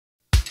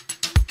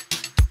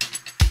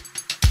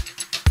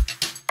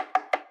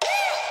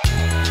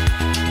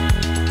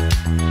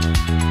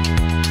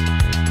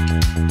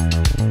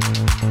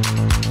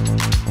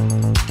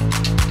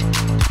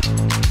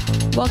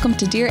welcome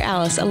to Dear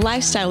Alice, a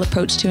lifestyle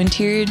approach to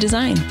interior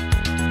design.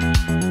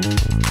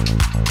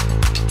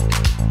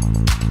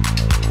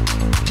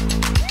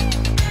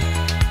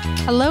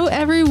 Hello,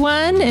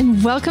 everyone,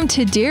 and welcome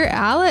to Dear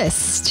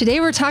Alice.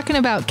 Today we're talking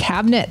about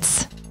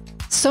cabinets.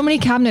 So many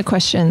cabinet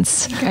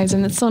questions. Guys,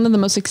 and it's one of the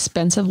most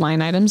expensive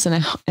line items in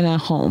a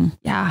home.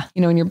 Yeah.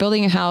 You know, when you're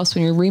building a house,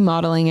 when you're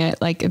remodeling it,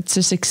 like it's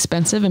just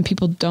expensive and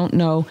people don't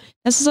know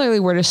necessarily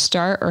where to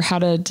start or how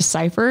to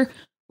decipher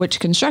which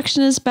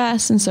construction is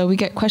best. And so we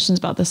get questions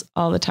about this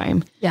all the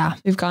time. Yeah.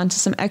 We've gone to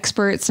some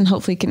experts and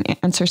hopefully can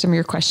answer some of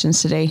your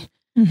questions today,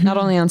 not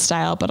only on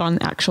style, but on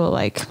actual,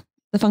 like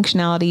the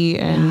functionality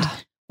and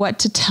what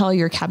to tell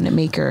your cabinet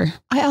maker.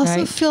 I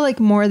also feel like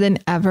more than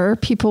ever,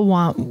 people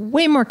want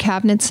way more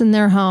cabinets in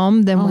their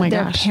home than what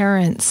their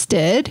parents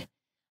did.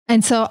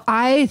 And so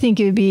I think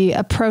it would be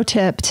a pro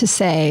tip to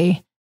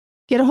say,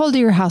 get a hold of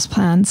your house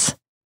plans,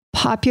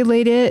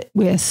 populate it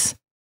with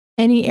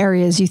any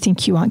areas you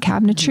think you want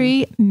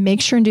cabinetry. Make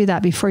sure and do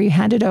that before you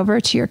hand it over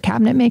to your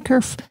cabinet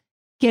maker.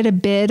 Get a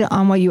bid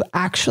on what you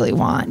actually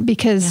want,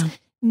 because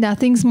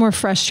nothing's more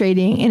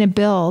frustrating in a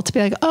bill to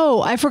be like,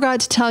 oh, I forgot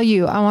to tell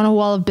you, I want a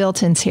wall of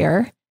built-ins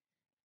here.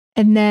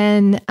 And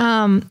then,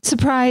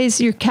 surprise,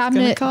 your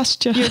cabinet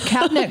cost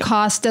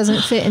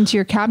doesn't fit into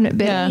your cabinet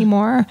bid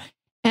anymore.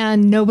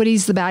 And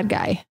nobody's the bad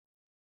guy.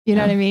 You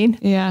know what I mean?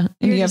 Yeah.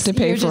 And you have to pay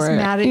for it. You're just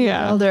mad at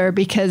your builder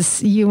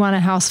because you want a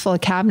house full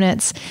of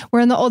cabinets,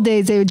 where in the old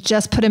days, they would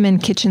just put them in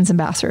kitchens and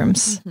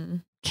bathrooms.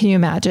 Can you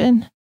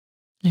imagine?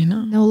 I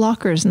know. No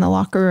lockers in the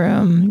locker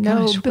room.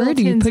 Gosh, no where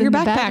do you put your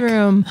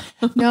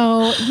backpack?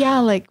 No. Yeah.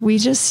 Like we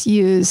just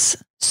use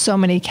so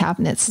many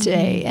cabinets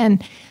today.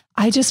 And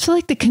I just feel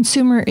like the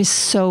consumer is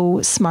so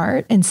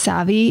smart and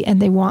savvy,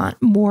 and they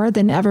want more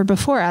than ever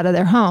before out of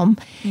their home.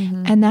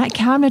 And that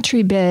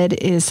cabinetry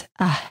bid is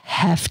a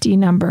hefty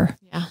number.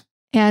 Yeah.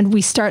 And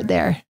we start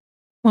there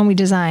when we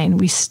design.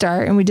 We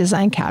start and we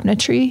design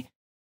cabinetry.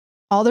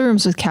 All the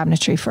rooms with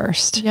cabinetry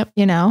first. Yep.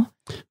 You know?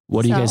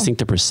 What do you guys think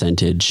the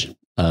percentage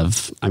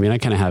of, I mean, I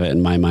kind of have it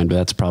in my mind, but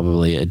that's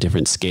probably a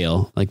different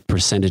scale. Like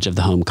percentage of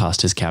the home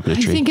cost is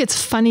cabinetry. I think it's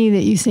funny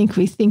that you think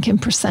we think in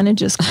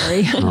percentages,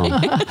 Corey.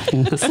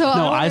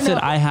 I said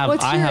I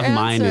have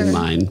mine in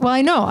mind. Well,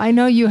 I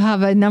know you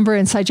have a number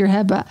inside your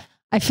head, but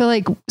I feel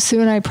like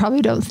Sue and I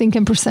probably don't think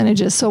in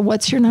percentages. So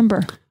what's your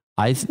number?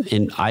 I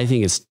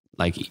think it's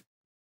like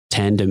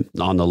 10 to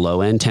on the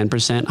low end,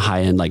 10%,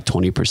 high end, like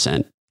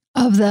 20%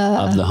 of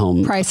the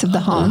home price of the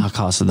home,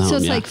 cost of the home. So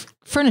it's like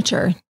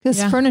furniture,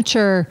 because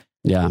furniture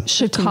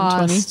should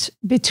cost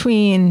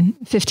between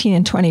 15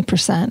 and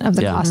 20% of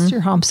the cost of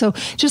your home. So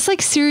just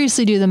like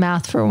seriously do the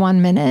math for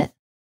 1 minute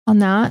on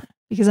that,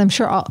 because I'm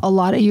sure a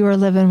lot of you are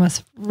living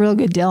with real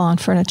good deal on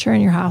furniture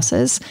in your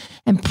houses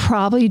and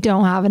probably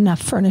don't have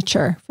enough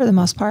furniture for the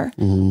most part.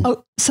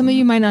 Oh, some of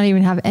you might not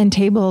even have end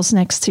tables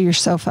next to your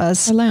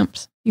sofas. Or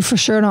lamps. You for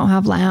sure don't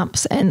have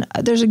lamps. And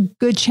there's a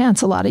good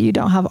chance a lot of you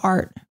don't have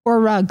art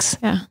or rugs.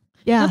 Yeah.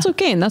 That's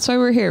okay. And that's why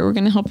we're here. We're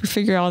going to help you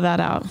figure all that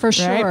out. For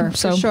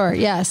sure.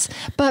 Yes.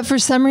 But for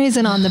some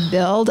reason on the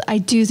build, I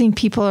do think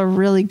people are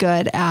really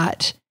good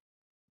at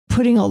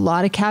putting a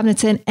lot of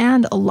cabinets in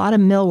and a lot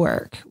of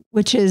millwork,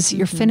 which is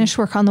your finish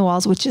work on the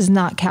walls, which is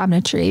not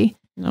cabinetry.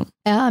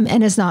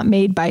 And is not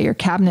made by your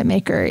cabinet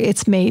maker.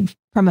 It's made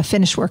from a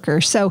finish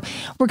worker. So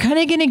we're kind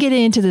of going to get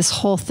into this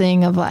whole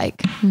thing of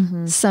like,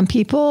 some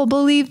people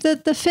believe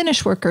that the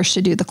finish worker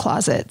should do the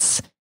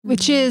closets,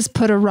 which is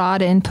put a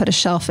rod in, put a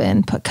shelf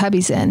in, put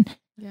cubbies in.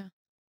 Yeah.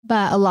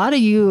 But a lot of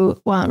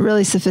you want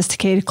really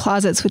sophisticated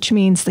closets, which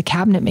means the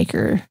cabinet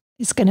maker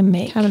is going to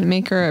make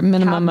a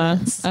minimum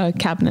a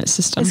cabinet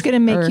system. It's going to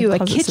make you a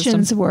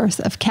kitchen's worth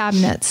of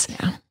cabinets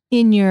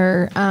in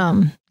your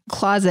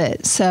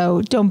closet.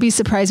 So don't be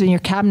surprised when your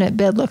cabinet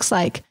bid looks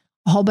like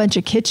a whole bunch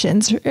of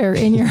kitchens are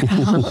in your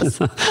house.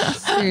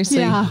 Seriously.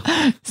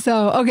 Yeah.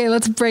 So, okay,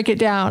 let's break it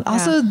down.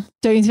 Also,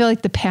 don't you feel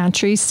like the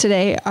pantries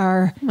today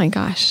are, oh my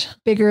gosh,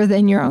 bigger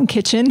than your own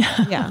kitchen?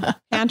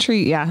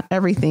 Pantry.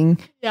 everything.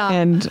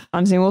 And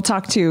honestly, we'll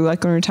talk to,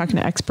 like when we're talking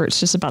to experts,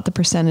 just about the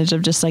percentage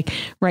of just like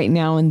right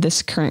now in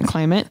this current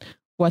climate,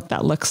 what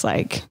that looks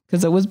like.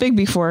 Because it was big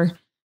before.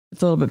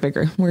 It's a little bit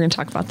bigger. We're going to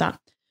talk about that.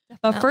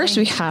 But first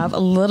we have a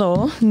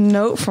little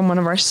note from one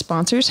of our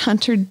sponsors,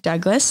 Hunter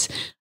Douglas.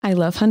 I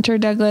love Hunter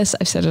Douglas.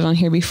 I've said it on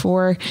here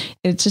before.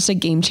 It's just a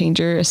game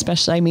changer,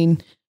 especially, I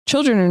mean,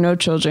 children or no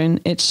children.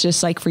 It's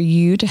just like for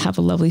you to have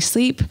a lovely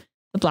sleep.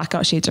 The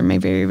blackout shades are my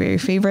very, very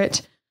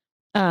favorite.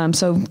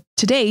 So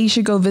today you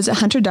should go visit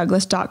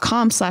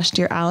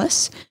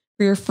hunterdouglas.com/dearalice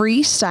for your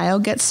free Style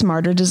Get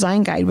Smarter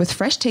design guide with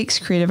fresh takes,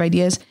 creative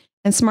ideas,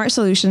 and smart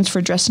solutions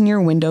for dressing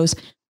your windows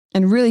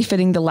and really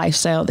fitting the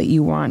lifestyle that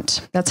you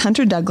want. That's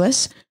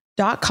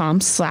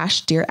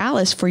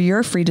hunterdouglas.com/dearalice for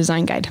your free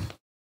design guide.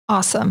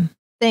 Awesome.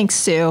 Thanks,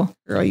 Sue.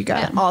 Girl, you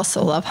got it. I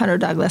also love Hunter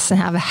Douglas and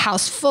have a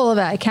house full of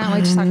it. I can't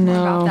wait to talk more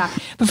about that.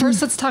 But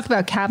first, let's talk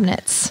about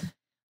cabinets.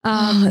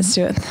 Let's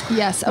do it.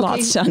 Yes. Okay.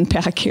 Lots to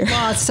unpack here.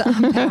 Lots to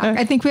unpack.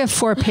 I think we have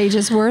 4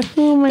 pages worth.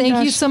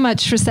 Thank you so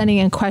much for sending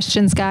in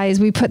questions, guys.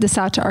 We put this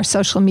out to our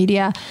social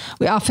media.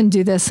 We often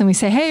do this and we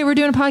say, hey, we're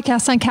doing a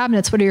podcast on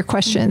cabinets. What are your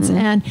questions?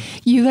 And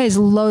you guys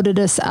loaded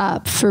us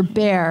up for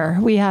bear.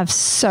 We have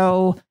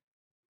so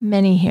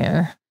many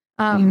here.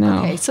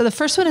 Okay. So the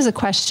first one is a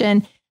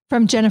question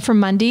from Jennifer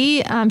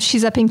Mundy.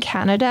 She's up in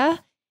Canada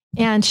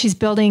and she's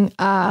building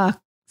a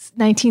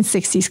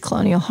 1960s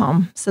colonial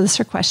home. So this is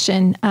her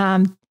question.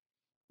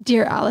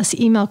 Dear Alice,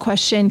 email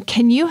question.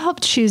 Can you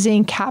help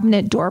choosing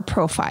cabinet door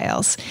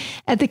profiles?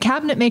 At the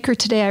cabinet maker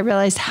today, I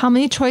realized how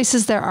many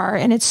choices there are,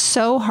 and it's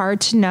so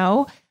hard to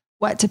know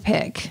what to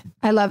pick.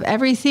 I love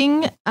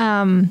everything.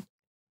 I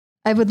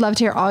would love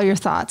to hear all your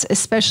thoughts,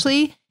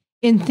 especially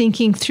in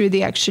thinking through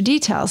the extra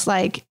details,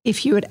 like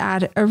if you would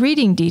add a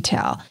reading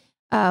detail,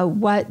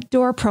 what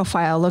door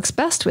profile looks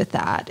best with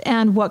that,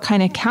 and what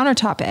kind of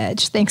countertop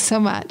edge. Thanks so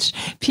much.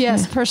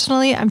 P.S.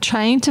 Personally, I'm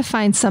trying to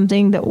find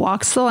something that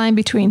walks the line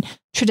between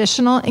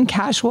traditional and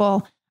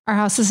casual. Our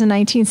house is a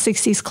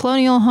 1960s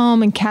colonial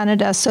home in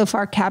Canada. So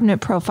far,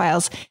 cabinet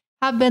profiles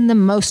have been the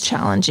most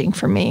challenging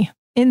for me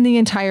in the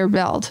entire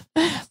build,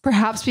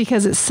 perhaps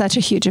because it's such a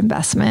huge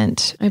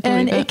investment.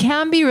 And it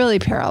can be really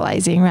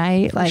paralyzing,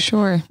 right? Like,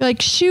 sure. Like,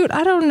 shoot,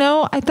 I don't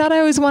know. I thought I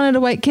always wanted a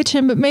white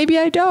kitchen, but maybe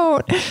I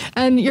don't.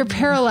 And you're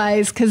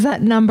paralyzed because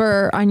that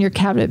number on your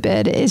cabinet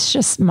bid is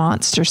just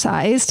monster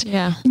sized.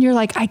 Yeah. And you're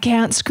like, I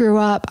can't screw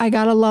up. I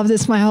got to love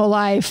this my whole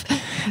life.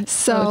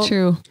 So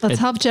true. Let's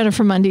help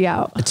Jennifer Mundy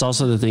out. It's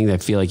also the thing that I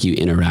feel like you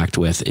interact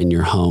with in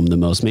your home the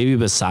most, maybe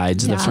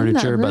besides the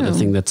furniture, but the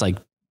thing that's like,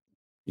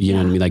 you know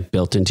what I mean? Like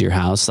built into your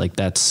house, like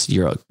that's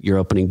you're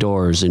opening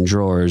doors and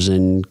drawers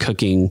and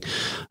cooking,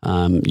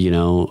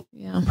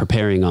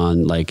 preparing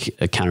on like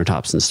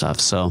countertops and stuff.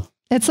 So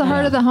it's the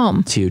heart of the home.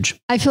 It's huge.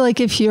 I feel like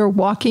if you're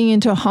walking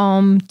into a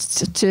home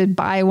to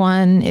buy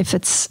one, if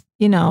it's,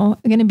 going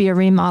to be a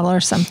remodel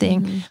or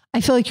something,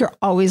 I feel like you're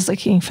always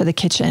looking for the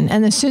kitchen.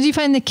 And as soon as you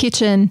find the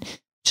kitchen,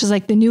 which is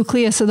like the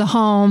nucleus of the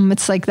home,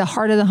 it's like the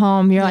heart of the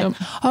home. You're like,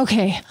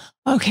 okay,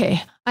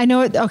 I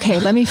know it. Okay,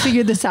 let me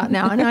figure this out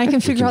now. And I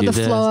can figure out the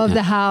flow of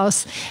the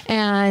house.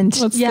 And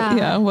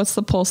what's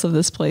the pulse of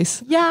this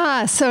place?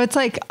 Yeah. So it's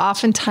like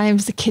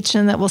oftentimes the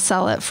kitchen that will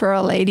sell it for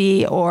a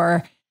lady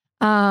or,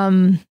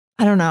 I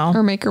don't know.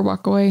 Or make her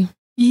walk away.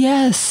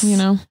 Yes.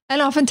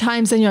 And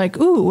oftentimes then you're like,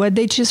 ooh, what'd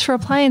they choose for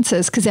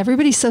appliances? Because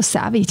everybody's so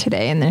savvy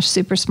today and they're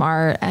super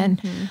smart.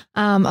 And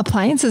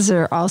appliances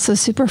are also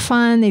super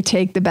fun. They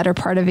take the better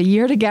part of a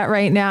year to get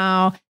right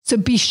now. So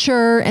be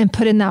sure and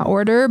put in that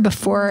order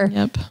before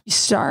you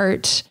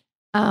start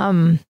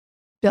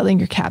building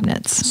your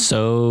cabinets.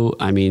 So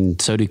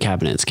do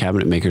cabinets.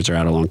 Cabinet makers are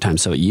out a long time.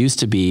 So it used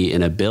to be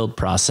in a build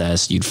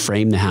process, you'd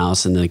frame the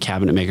house and the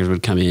cabinet makers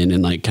would come in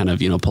and like kind of,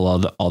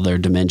 pull all their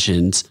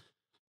dimensions.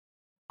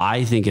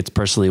 I think it's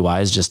personally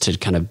wise just to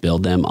kind of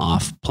build them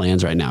off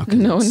plans right now.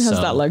 No one has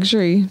that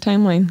luxury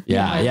timeline.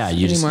 Yeah.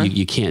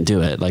 You can't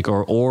do it. Like,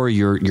 or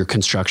your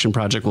construction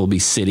project will be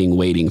sitting,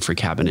 waiting for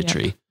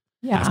cabinetry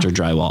after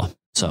drywall.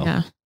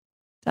 So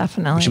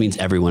definitely. Which means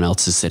everyone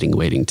else is sitting,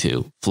 waiting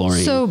too.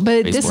 Flooring. So,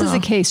 but this is a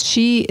case.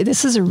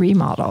 This is a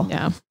remodel.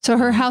 Yeah. So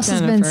her house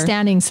has been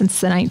standing since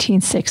the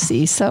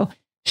 1960s. So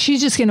she's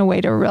just going to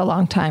wait a real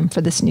long time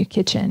for this new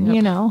kitchen,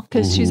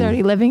 because she's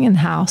already living in the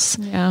house.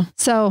 Yeah.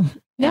 So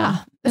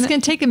it's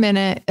going to take a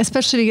minute,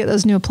 especially to get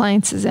those new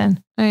appliances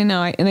in. I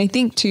know. And I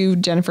think too,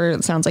 Jennifer,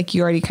 it sounds like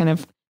you already kind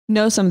of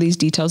know some of these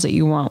details that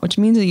you want, which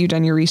means that you've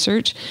done your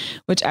research,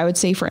 which I would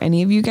say for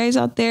any of you guys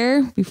out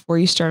there, before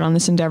you start on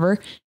this endeavor,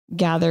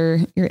 gather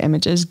your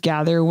images,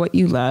 gather what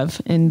you love.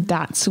 And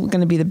that's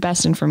going to be the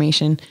best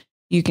information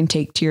you can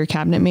take to your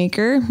cabinet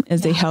maker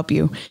as they help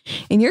you.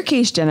 In your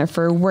case,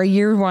 Jennifer, where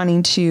you're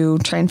wanting to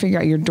try and figure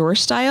out your door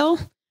style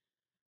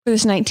for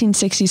this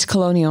 1960s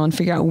colonial and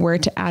figure out where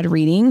to add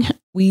reading.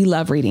 We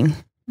love reading.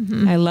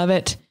 I love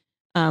it.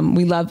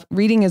 We love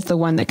reading is the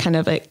one that kind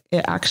of it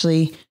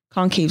actually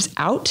concaves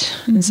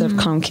out instead of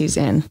concaves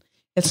in.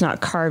 It's not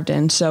carved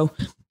in. So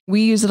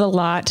we use it a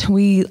lot.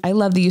 I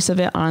love the use of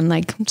it on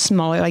like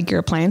smaller, like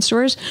your appliance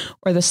drawers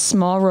or the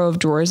small row of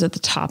drawers at the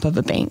top of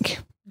a bank.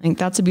 I think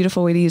that's a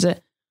beautiful way to use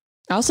it.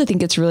 I also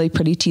think it's really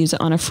pretty to use it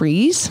on a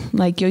frieze.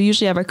 Like you'll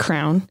usually have a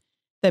crown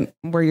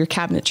where your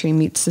cabinetry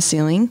meets the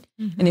ceiling.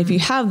 And if you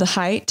have the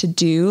height to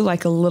do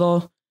like a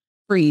little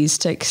frieze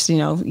to,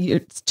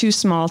 it's too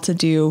small to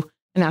do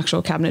an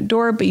actual cabinet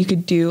door, but you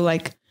could do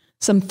like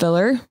some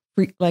filler,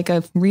 like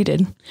a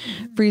reeded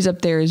frieze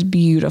up there is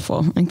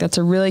beautiful. I think that's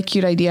a really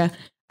cute idea.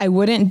 I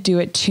wouldn't do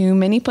it too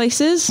many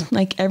places,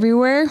 like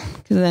everywhere,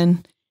 because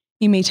then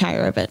you may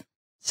tire of it.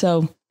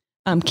 So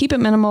keep it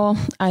minimal.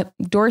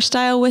 Door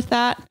style with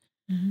that.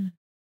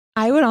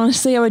 I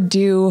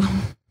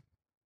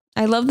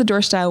love the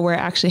door style where it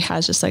actually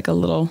has just like a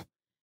little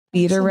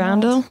bead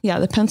around it. Yeah,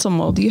 the pencil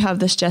mold. You have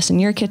this, Jess, in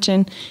your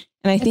kitchen.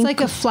 And I think it's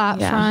like a flat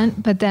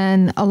front, but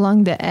then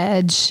along the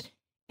edge,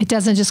 it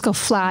doesn't just go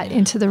flat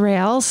into the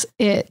rails.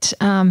 It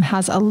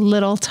has a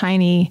little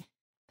tiny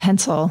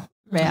pencil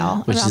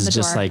rail, which is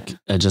just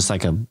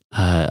like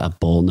a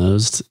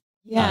bull-nosed.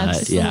 Yeah,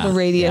 it's a little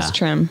radius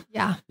trim.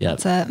 Yeah.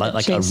 That's it.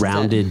 Like a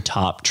rounded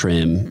top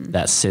trim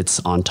that sits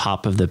on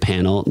top of the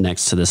panel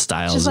next to the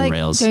stiles and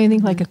rails. Don't you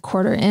think like a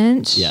 1/4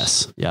 inch?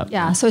 Yes. Yep.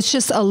 Yeah. So it's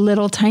just a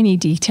little tiny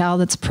detail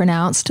that's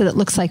pronounced that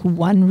looks like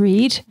one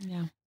reed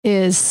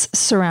is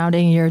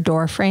surrounding your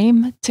door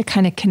frame to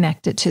kind of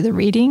connect it to the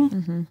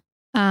reading.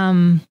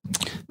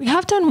 We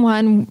have done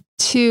one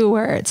too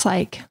where it's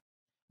like,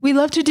 we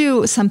love to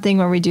do something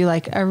where we do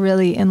like a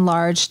really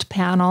enlarged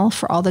panel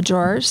for all the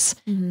drawers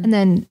and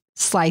then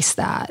slice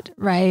that,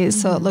 right?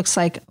 So it looks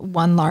like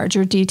one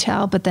larger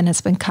detail, but then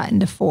it's been cut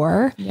into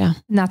 4. Yeah.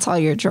 And that's all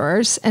your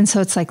drawers. And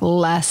so it's like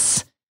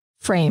less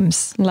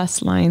frames.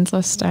 Less lines,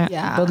 less style.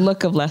 Yeah. The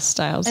look of less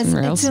stiles and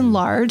rails. It's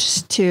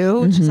enlarged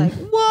too, which is like,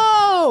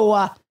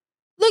 whoa,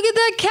 look at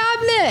that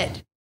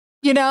cabinet.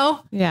 You know?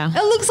 Yeah.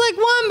 It looks like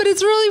 1, but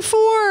it's really 4.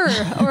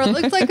 Or it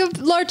looks like a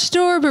large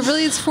door, but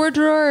really it's 4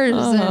 drawers.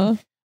 And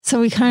so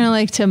we kind of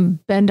like to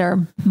bend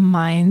our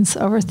minds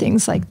over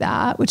things like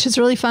that, which is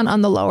really fun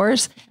on the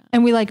lowers.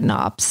 And we like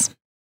knobs.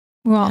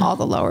 We want all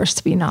the lowers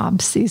to be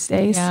knobs these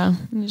days. Yeah.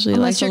 Usually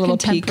unless like you're a little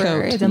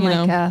contemporary, peacoat, then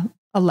like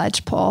a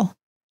ledge pull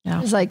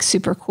is like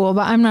super cool.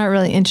 But I'm not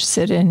really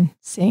interested in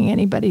seeing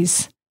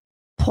anybody's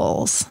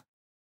pulls.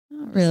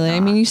 Not really. I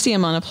mean, you see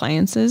them on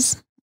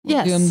appliances.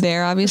 We'll do them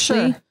there,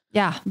 obviously. Sure.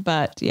 Yeah.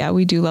 But yeah,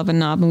 we do love a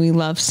knob and we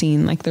love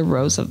seeing like the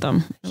rows of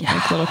them.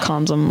 Like little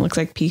columns of them. Looks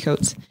like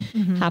peacoats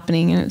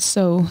happening. And it's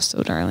so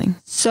darling.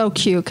 So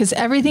cute. Because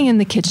everything in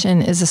the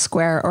kitchen is a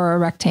square or a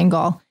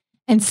rectangle.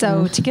 And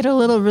so to get a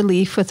little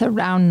relief with a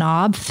round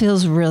knob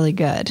feels really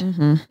good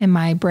in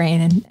my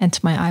brain and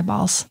to my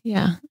eyeballs.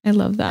 Yeah. I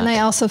love that. And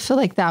I also feel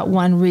like that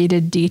one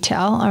reeded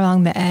detail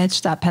along the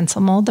edge, that pencil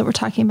mold that we're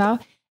talking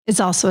about, is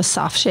also a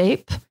soft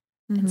shape.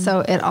 And so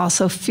it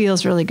also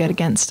feels really good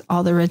against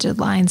all the rigid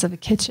lines of a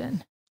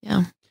kitchen.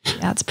 Yeah.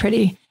 Yeah, it's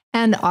pretty.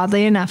 And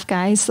oddly enough,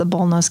 guys, the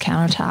Bullnose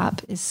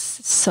Countertop is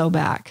so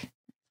back.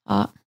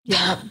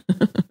 Yeah.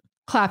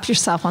 Clap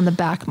yourself on the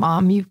back,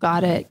 Mom. You've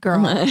got it,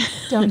 girl.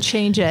 Don't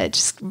change it.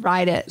 Just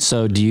ride it.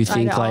 So do you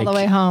think like all the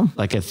way home,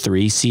 like a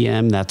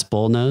 3cm that's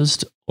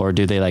bullnosed, or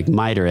do they like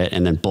miter it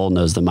and then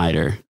bullnose the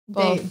miter?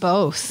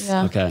 Both.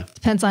 Yeah. Okay.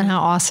 Depends on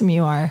how awesome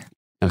you are.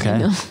 Okay.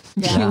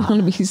 Yeah. You want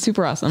to be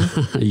super awesome.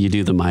 You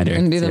do the miter.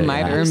 And do the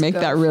miter and make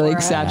that really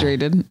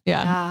exaggerated.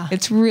 Yeah.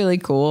 It's really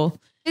cool.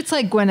 It's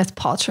like Gwyneth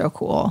Paltrow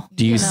cool.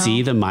 Do you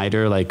see the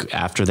miter like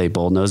after they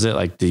bullnose it?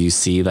 Like, do you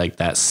see like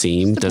that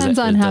seam? Depends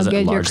on how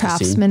good your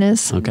craftsman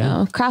is. Okay.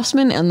 No,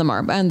 craftsman and the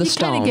marble and the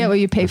stone. You kind of get what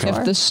you pay for.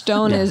 If the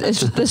stone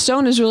the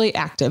stone is really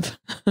active,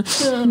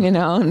 you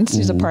know, and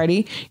it's a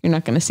party, you're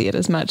not going to see it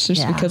as much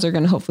just because they're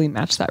going to hopefully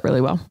match that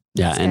really well.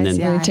 Yeah. And then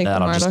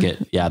that'll just get,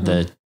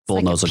 the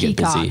bullnose will get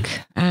busy.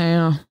 I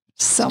know.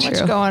 So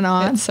much going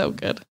on. It's so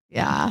good.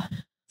 Yeah.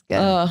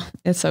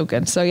 It's so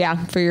good. So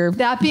yeah,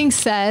 that being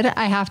said,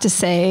 I have to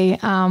say,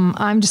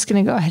 I'm just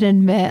going to go ahead and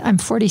admit I'm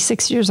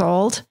 46 years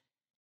old.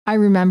 I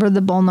remember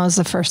the bullnose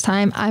the first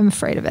time. I'm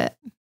afraid of it.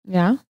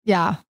 Yeah.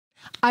 Yeah.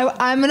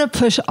 I'm going to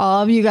push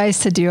all of you guys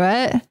to do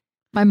it.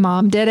 My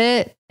mom did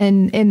it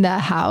in the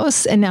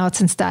house and now it's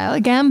in style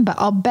again, but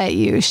I'll bet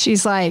you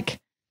she's like,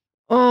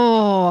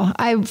 oh,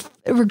 I've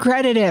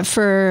regretted it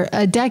for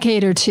a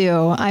decade or 2.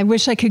 I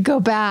wish I could go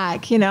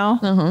back, you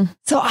know?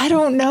 So I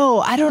don't know.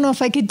 I don't know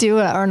if I could do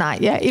it or not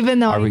yet, even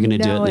though are we going to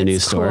do it in the new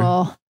store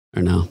or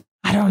no?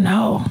 I don't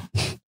know.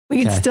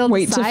 We can still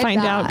wait to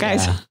find out,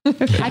 guys.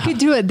 I could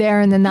do it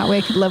there and then that way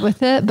I could live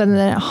with it. But then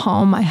at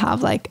home I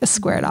have like a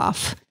squared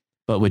off.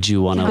 But would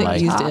you want to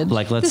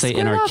like, let's say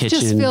in our kitchen,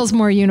 just feels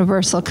more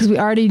universal because we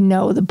already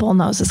know the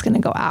bullnose is going to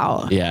go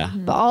out. Yeah.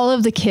 But all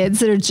of the kids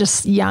that are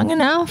just young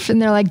enough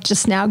and they're like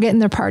just now getting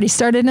their party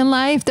started in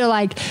life, they're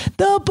like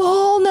the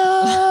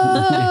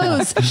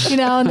bullnose, you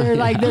know, and they're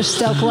like their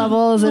stoke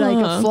levels are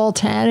like a full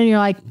 10 and you're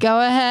like,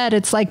 go ahead.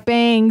 It's like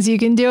bangs. You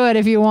can do it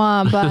if you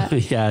want, but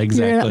yeah,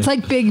 exactly. It's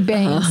like big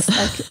bangs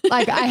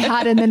like I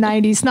had in the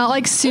 90s, not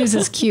like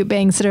Susan's cute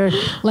bangs that are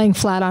laying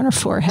flat on her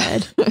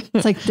forehead.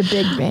 It's like the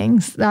big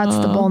bangs.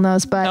 That's the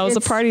bullnose, but that was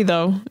a party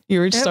though. You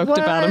were stoked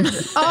about them.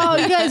 Oh,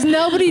 you guys,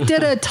 nobody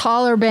did a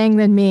taller bang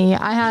than me.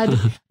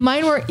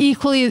 Mine were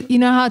equally, you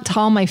know how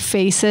tall my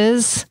face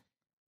is?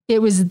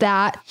 It was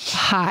that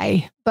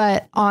high,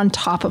 but on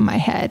top of my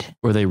head.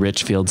 Were they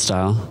Richfield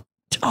style?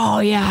 Oh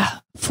yeah,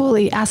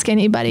 fully. Ask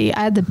anybody. I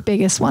had the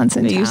biggest ones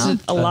in town.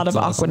 Used a lot of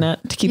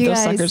Aquanet to keep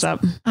those suckers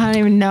up. I don't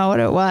even know what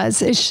it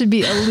was. It should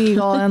be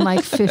illegal in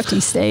like 50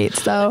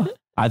 states though.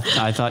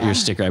 I thought your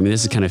sticker, I mean,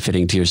 this is kind of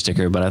fitting to your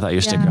sticker, but I thought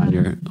your sticker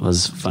on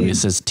was funny. It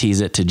says,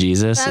 tease it to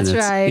Jesus. That's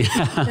right.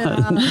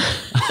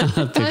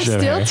 I'm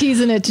still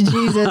teasing it to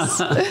Jesus.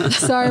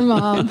 Sorry,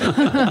 Mom.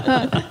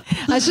 I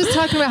was just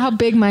talking about how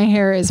big my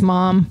hair is,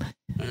 Mom.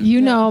 You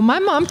know, my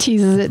mom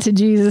teases it to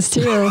Jesus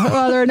too.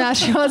 Whether or not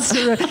she wants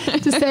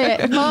to say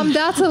it. Mom,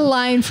 that's a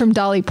line from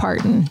Dolly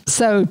Parton.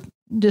 So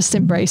just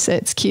embrace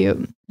it. It's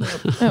cute.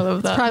 I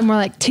love that. It's probably more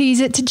like tease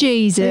it to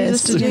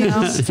Jesus. You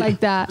know, it's like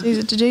that. Tease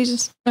it to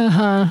Jesus.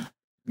 Uh-huh.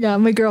 Yeah,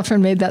 my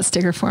girlfriend made that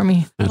sticker for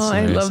me.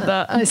 I love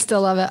that. I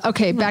still love it.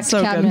 Okay, back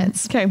to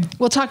cabinets. Good. Okay.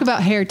 We'll talk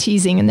about hair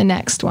teasing in the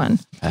next one.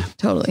 Okay.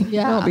 Totally.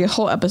 Yeah. That'll be a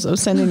whole episode.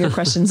 Send in your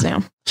questions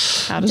now.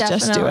 How does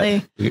Jess do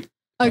it?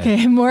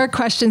 Okay, more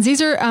questions.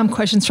 These are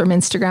questions from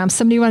Instagram.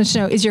 Somebody wanted to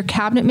know, is your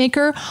cabinet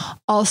maker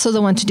also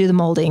the one to do the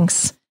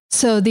moldings?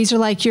 So these are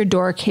like your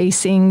door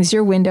casings,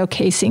 your window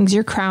casings,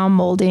 your crown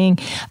molding,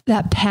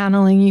 that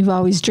paneling you've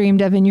always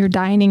dreamed of in your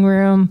dining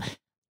room.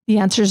 The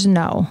answer is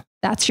no.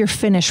 That's your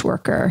finish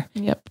worker.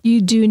 Yep.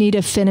 You do need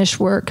a finish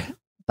work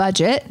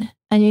budget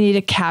and you need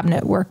a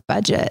cabinet work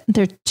budget.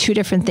 They're two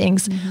different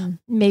things. Mm-hmm.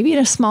 Maybe in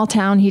a small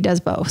town, he does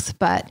both,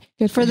 but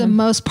for the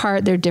most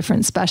part, they're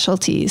different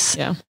specialties.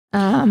 Yeah.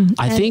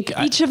 I think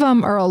each of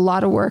them are a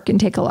lot of work and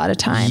take a lot of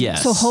time.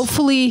 Yes. So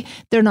hopefully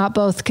they're not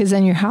both, because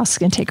then your house is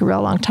going to take a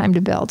real long time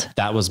to build.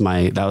 That was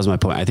my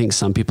point. I think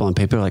some people on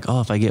paper are like, oh,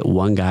 if I get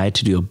one guy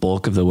to do a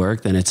bulk of the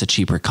work, then it's a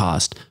cheaper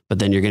cost. But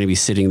then you're going to be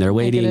sitting there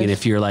waiting. Negative. And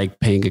if you're like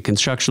paying a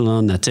construction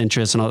loan, that's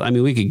interest and all. I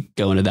mean, we could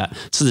go into that.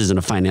 So this isn't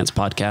a finance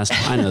podcast.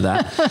 I know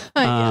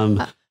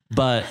that.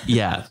 But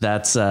yeah,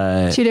 that's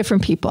two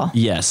different people.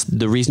 Yes.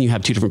 The reason you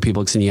have two different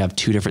people is then you have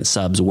two different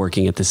subs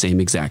working at the same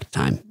exact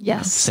time.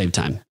 Yes. Same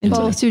time.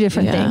 Both two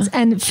different things.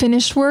 And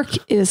finished work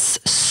is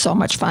so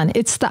much fun.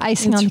 It's the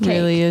icing on the cake. It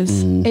really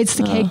is. It's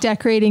the cake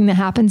decorating that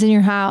happens in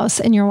your house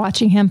and you're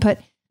watching him put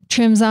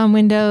trims on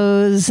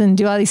windows and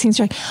do all these things.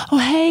 You're like, oh,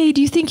 hey,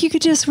 do you think you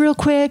could just real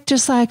quick,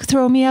 just like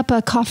throw me up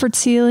a coffered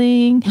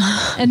ceiling?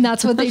 And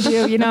that's what they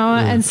do, you know?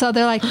 Yeah. And so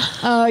they're like,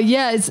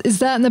 yeah, is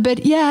that in the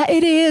bid? Yeah,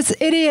 it is.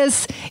 It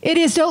is. It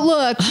is. Don't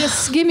look,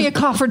 just give me a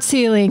coffered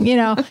ceiling, you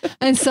know?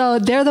 And so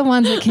they're the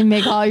ones that can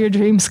make all your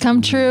dreams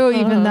come true,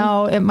 even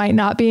though it might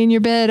not be in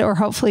your bid, or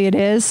hopefully it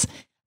is.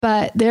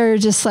 But they're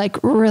just like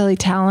really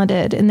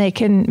talented and they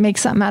can make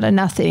something out of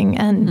nothing.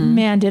 And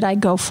man, did I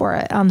go for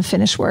it on the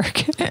finished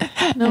work.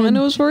 And it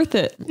was worth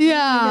it.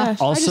 Yeah.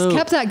 Also, I just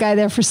kept that guy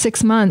there for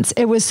 6 months.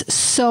 It was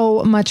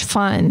so much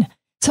fun.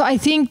 So I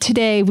think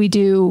today we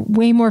do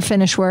way more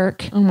finish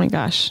work. Oh my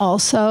gosh.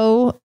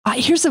 Also,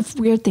 here's a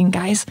weird thing,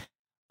 guys.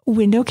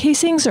 Window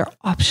casings are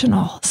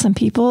optional. Some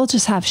people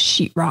just have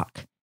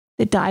sheetrock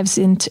that dives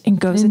into and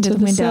goes into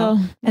the window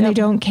and they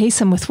don't case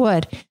them with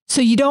wood.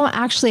 So you don't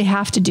actually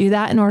have to do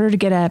that in order to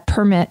get a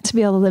permit to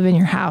be able to live in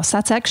your house.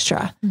 That's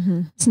extra.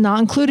 Mm-hmm. It's not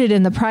included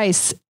in the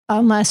price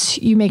unless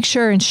you make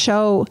sure and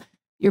show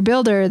your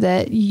builder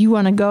that you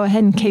want to go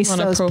ahead and case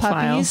those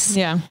puppies.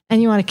 Yeah.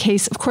 And you want to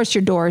case, of course,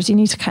 your doors. You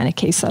need to kind of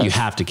case those. You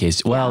have to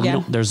case. Well, you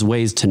know, there's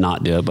ways to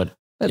not do it, but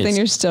then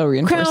you're still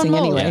reinforcing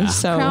anyway. Yeah.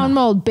 So crown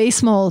mold,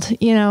 base mold,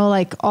 you know,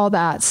 like all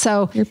that.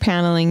 So your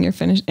paneling, your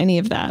finish, any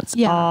of that's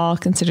all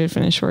considered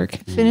finish work.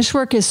 Finish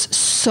work is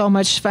so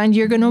much fun.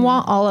 You're going to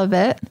want all of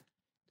it.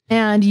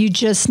 And you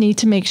just need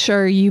to make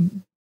sure you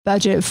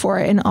budget for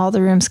it in all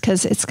the rooms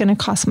because it's going to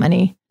cost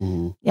money.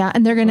 Mm. Yeah.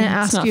 And they're going to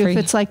ask you if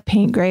it's like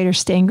paint grade or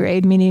stain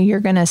grade, meaning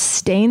you're going to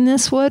stain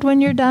this wood when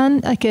you're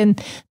done. Like in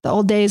the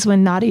old days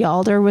when naughty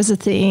alder was a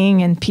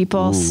thing and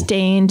people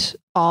stained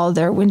all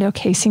their window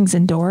casings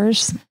and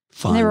doors.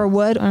 And they were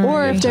wood.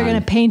 Or if they're going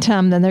to paint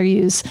them, then they'll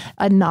use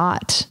a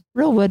not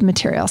real wood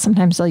material.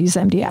 Sometimes they'll use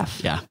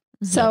MDF. Yeah.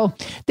 So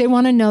they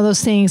want to know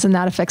those things and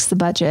that affects the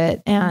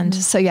budget. And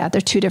so, yeah,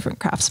 they're two different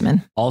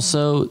craftsmen.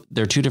 Also,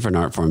 they're two different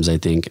art forms, I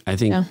think.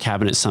 Some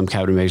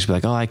cabinet makers be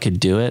like, oh, I could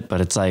do it.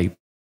 But it's like,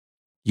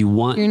 you're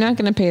not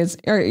going to pay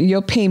or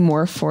you'll pay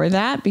more for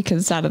that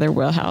because it's out of their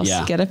wheelhouse.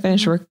 Yeah. Get a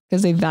finished work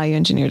because they value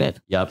engineered it.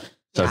 Yep.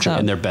 So true.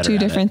 And they're better. Two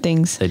different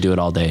things. They do it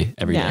all day,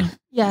 every day.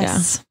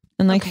 Yes. Yeah.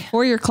 And like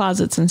for your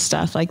closets and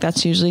stuff, like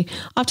that's usually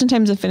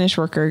oftentimes a finish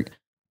worker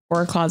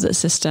or a closet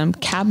system,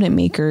 cabinet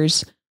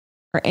makers,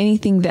 or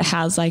anything that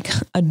has like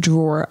a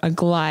drawer, a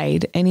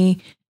glide, any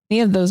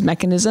of those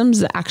mechanisms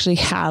that actually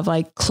have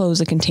like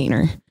close a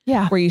container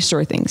where you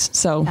store things.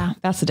 So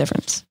that's the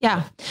difference.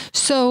 Yeah.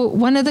 So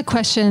one of the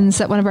questions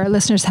that one of our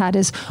listeners had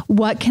is,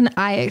 what can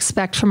I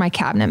expect from my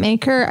cabinet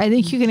maker? I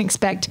think you can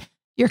expect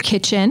your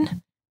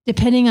kitchen,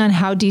 depending on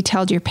how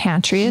detailed your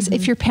pantry is.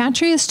 If your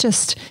pantry is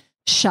just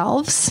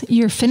shelves,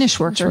 your finish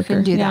worker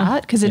can do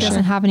that because it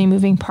doesn't have any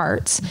moving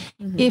parts.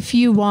 Mm-hmm. If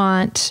you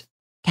want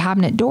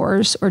cabinet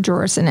doors or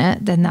drawers in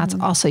it, then that's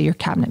also your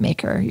cabinet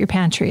maker. Your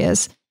pantry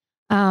is.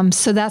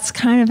 So that's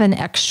kind of an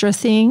extra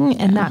thing.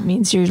 And that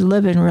means you're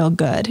living real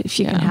good. If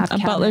you can have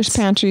cabinets. A butler's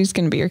pantry is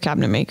going to be your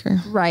cabinet maker.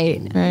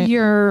 Right.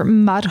 Your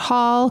mud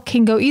hall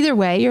can go either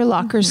way. Your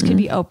lockers can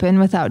be open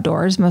without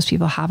doors. Most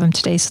people have them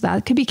today. So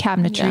that could be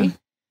cabinetry.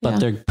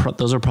 But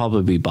those are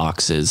probably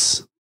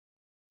boxes.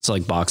 It's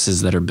like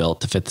boxes that are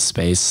built to fit the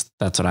space.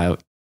 That's what I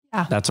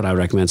would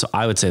recommend. So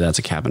I would say that's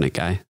a cabinet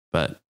guy,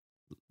 but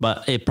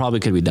it probably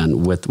could be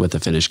done with a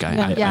finish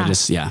guy.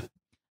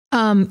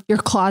 Your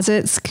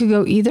closets could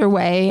go either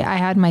way. I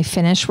had my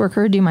finish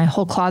worker do my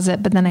whole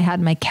closet, but then I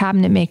had my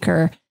cabinet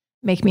maker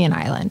make me an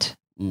island.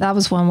 That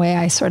was one way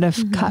I sort of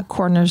cut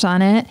corners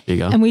on it. There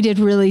you go. And we did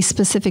really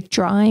specific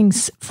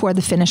drawings for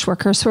the finish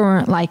worker. So we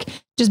weren't like,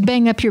 just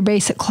bang up your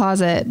basic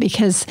closet,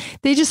 because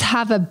they just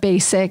have a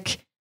basic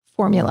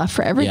formula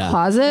for every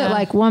closet,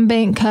 like one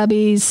bank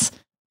cubbies,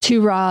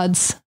 2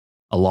 rods,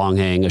 a long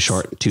hang, two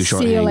short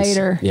hangs. See you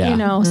later.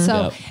 Yeah.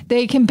 So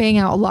they can bang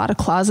out a lot of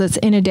closets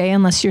in a day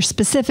unless you're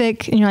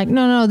specific and you're like,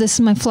 no, this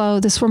is my flow.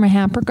 This is where my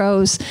hamper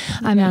goes.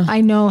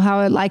 I know how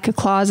I like a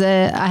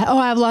closet. I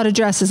have a lot of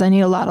dresses. I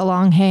need a lot of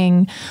long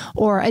hang,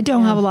 or I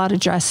don't have a lot of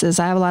dresses.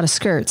 I have a lot of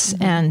skirts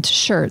and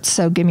shirts.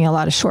 So give me a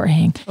lot of short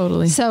hang.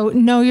 Totally. So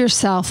know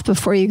yourself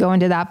before you go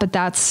into that. But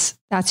that's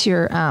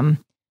your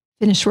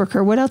finished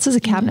worker. What else is a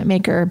cabinet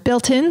maker?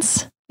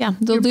 Built-ins. Yeah,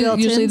 they'll do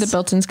usually the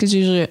built-ins because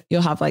usually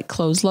you'll have like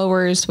closed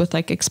lowers with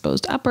like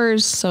exposed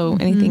uppers. So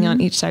anything on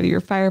each side of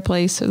your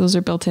fireplace. So those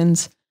are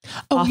built-ins.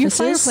 Oh, offices. Your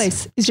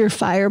fireplace. Is your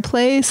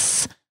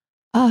fireplace?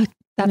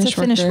 That's a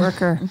finished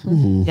worker.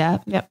 Mm-hmm.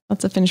 Yep.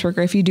 That's a finished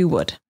worker if you do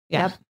wood.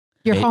 Yeah. Yep.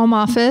 Your home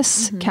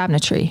office,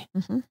 cabinetry.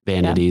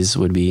 Vanities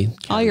would be.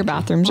 All your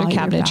bathrooms are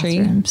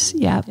cabinetry.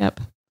 Yep.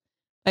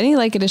 Any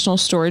like additional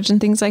storage and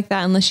things like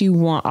that, unless you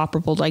want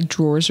operable like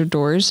drawers or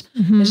doors,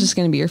 it's just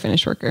going to be your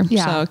finished worker.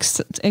 Yeah.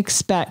 So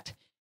expect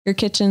your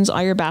kitchens,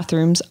 all your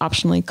bathrooms,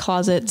 optionally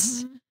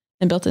closets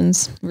and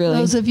built-ins. Really,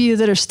 those of you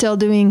that are still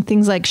doing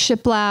things like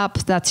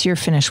shiplap, that's your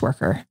finished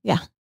worker.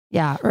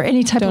 Yeah. Or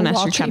any type of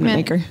wall treatment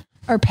maker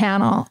or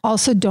panel.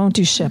 Also, don't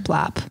do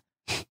shiplap.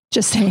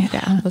 Just saying.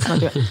 Yeah, let's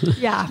not do it.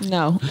 Yeah.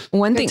 No.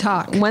 One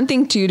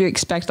thing too to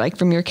expect like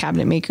from your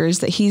cabinet maker is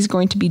that he's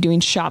going to be doing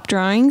shop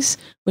drawings,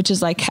 which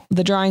is like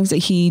the drawings that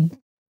he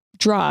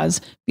draws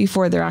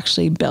before they're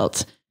actually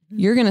built.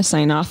 You're going to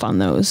sign off on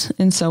those.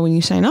 And so when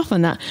you sign off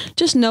on that,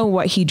 just know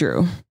what he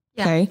drew.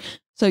 Yeah. Okay.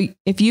 So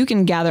if you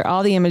can gather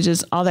all the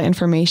images, all that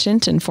information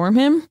to inform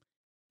him,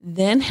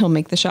 then he'll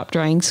make the shop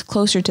drawings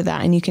closer to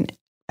that. And you can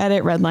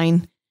edit,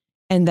 redline,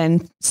 and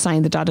then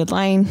sign the dotted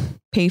line,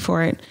 pay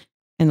for it,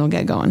 and they'll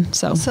get going.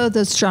 So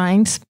those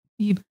drawings,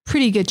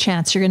 pretty good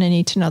chance you're going to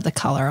need to know the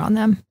color on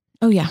them.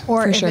 Oh yeah.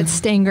 Or if it's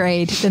stain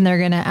grade, then they're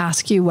going to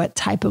ask you what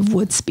type of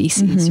wood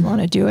species you want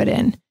to do it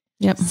in.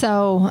 Yep.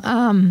 So,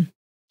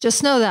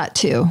 just know that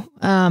too.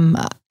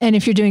 And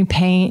if you're doing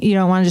paint, you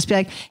don't want to just be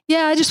like,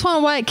 I just want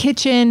a white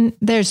kitchen.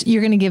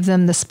 You're going to give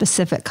them the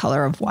specific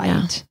color of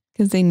white.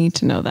 Because they need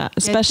to know that,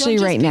 especially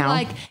right now.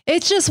 Like,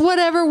 it's just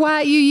whatever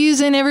white you use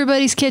in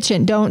everybody's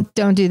kitchen. Don't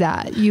do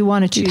that. You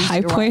want to choose.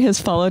 High Point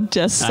has followed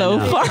just so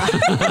far.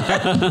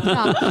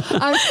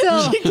 I'm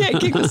still. You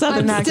can't kick the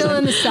Southern accent. Still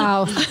in the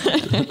South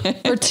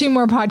for 2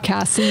 more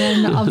podcasts,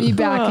 and then I'll be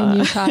back in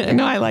Utah.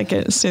 No, I like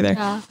it. Stay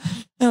there.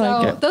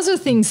 Yeah. Those are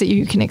things that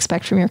you can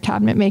expect from your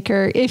cabinet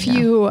maker. If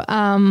your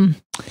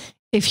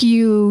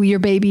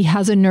baby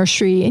has a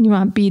nursery and you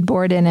want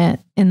beadboard in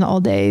it in the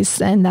old days,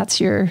 then that's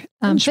your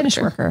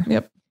finished worker.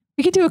 Yep.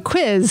 We could do a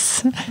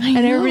quiz and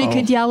everybody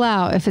could yell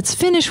out if it's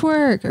finished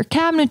work or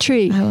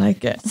cabinetry. I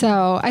like it.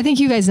 So I think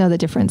you guys know the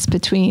difference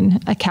between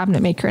a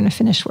cabinet maker and a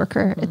finished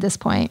worker at this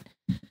point.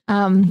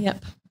 Should we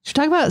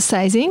talk about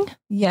sizing?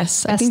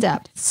 Yes. Best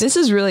steps. This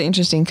is really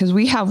interesting because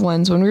we have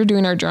ones when we were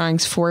doing our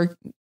drawings for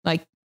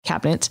like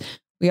cabinets.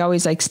 We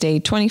always like stay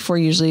 24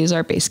 usually is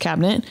our base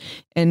cabinet.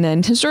 And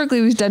then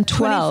historically we've done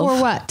 12.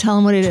 24 what? Tell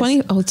them what it 20,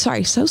 is. Oh,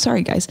 sorry. So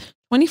sorry, guys.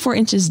 24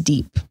 inches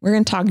deep. We're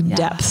going to talk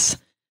depths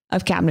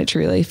of cabinetry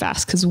really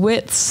fast because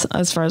widths,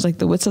 as far as like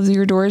the widths of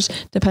your doors,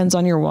 depends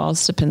on your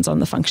walls, depends on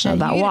the function of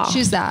that wall.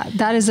 Choose that.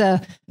 That is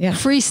a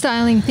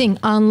freestyling thing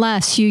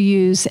unless you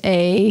use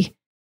a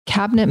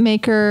cabinet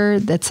maker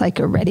that's like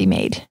a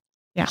ready-made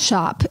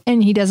shop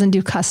and he doesn't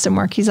do custom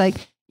work. He's like,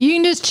 you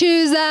can just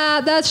choose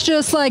that. That's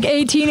just like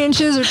 18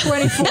 inches or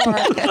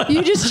 24.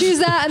 You just choose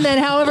that. And then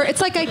however, it's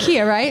like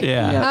IKEA, right?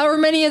 Yeah. However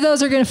many of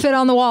those are going to fit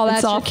on the wall.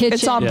 That's your kitchen.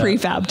 It's all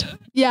prefabbed.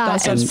 Yeah.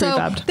 That's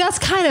prefabbed. That's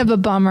kind of a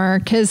bummer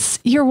because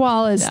your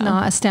wall is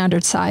not a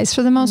standard size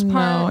for the most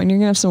part. No, and you're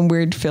going to have some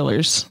weird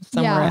fillers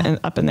somewhere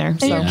up in there.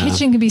 And your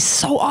kitchen can be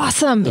so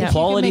awesome. The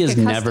quality is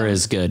never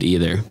as good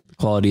either. The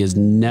quality is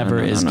never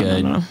as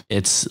good. No.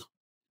 It's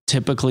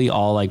typically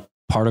all like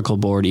particle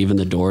board, even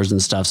the doors and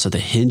stuff. So the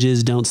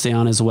hinges don't stay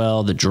on as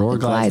well. The drawer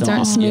glides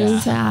aren't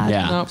smooth.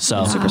 Yeah. Nope.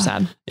 So super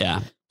sad. Yeah.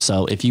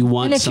 So if you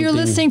want, and if you're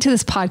listening to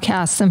this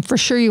podcast, then for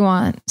sure you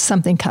want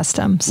something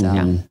custom. So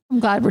I'm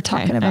glad we're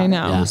talking about it. I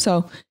know. Yeah.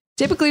 So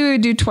typically we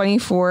would do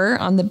 24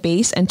 on the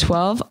base and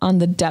 12 on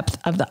the depth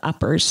of the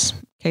uppers.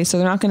 Okay. So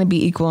they're not going to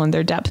be equal in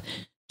their depth.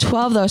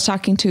 12, I was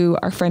talking to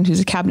our friend who's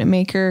a cabinet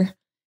maker,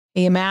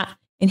 Matt,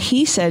 and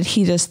he said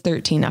he does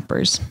 13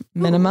 uppers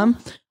minimum.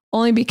 Ooh.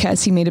 Only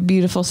because he made a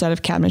beautiful set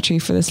of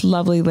cabinetry for this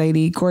lovely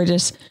lady,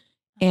 gorgeous,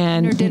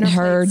 and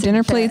her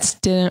dinner plates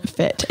didn't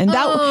fit. And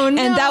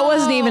that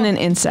wasn't even an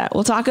inset.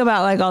 We'll talk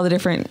about like all the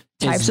different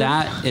types.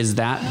 Is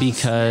that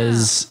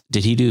because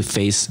did he do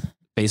face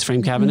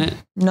frame cabinet?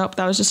 Nope,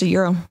 that was just a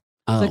Euro.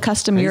 It's a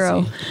custom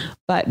Euro.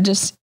 But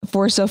just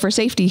for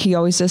safety, he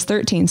always does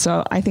 13.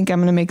 So I think I'm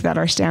going to make that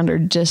our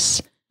standard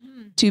just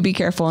to be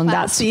careful. And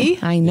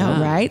I know,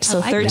 right? So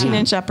like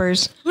 13-inch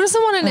uppers. Who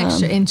doesn't want an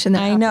extra inch in the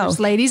uppers,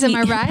 ladies? Am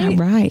I right?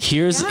 Right.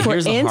 Here's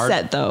the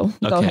inset though.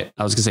 Okay.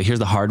 I was gonna say, here's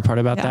the hard part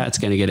about that. It's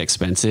going to get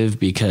expensive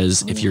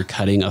because if you're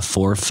cutting a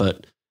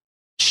 4-foot,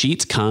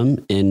 sheets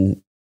come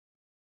in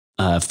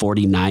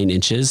 49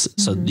 inches.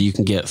 So you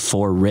can get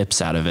 4 rips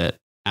out of it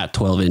at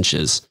 12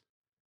 inches.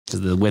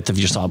 because the width of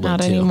your saw blade Not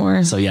too.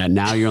 anymore. So yeah,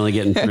 now you're only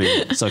getting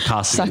 3. So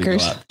costs are going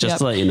to go up. Just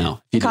to let you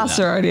know. The costs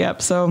are already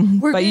up. So,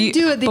 we're going to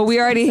do it but we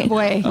already,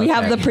 way. we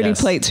have the pretty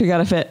plates we got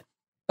to fit.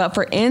 But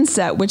for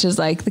inset, which is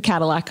like the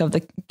Cadillac of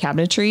the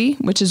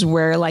cabinetry, which is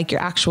where like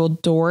your actual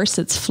door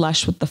sits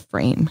flush with the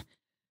frame.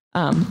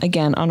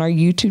 Again, on our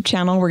YouTube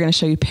channel, we're going to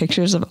show you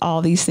pictures of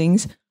all these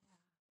things.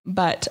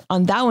 But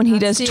on that one, he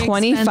does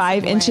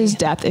 25 inches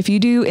depth. If you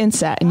do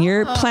inset and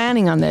you're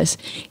planning on this,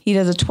 he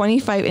does a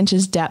 25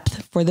 inches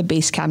depth for the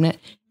base cabinet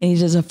and he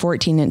does a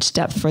 14-inch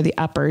depth for the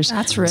uppers.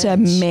 That's rich.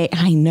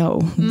 I know,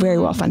 very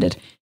well funded.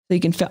 So you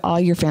can fit all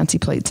your fancy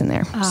plates in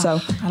there. So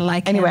I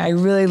like anyway, I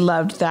really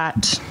loved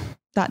that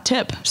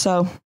tip.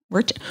 So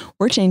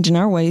we're changing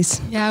our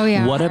ways. Yeah, we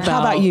are.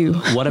 How about you?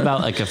 What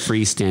about like a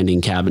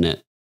freestanding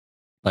cabinet?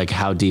 Like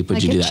how deep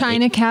would you do that?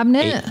 China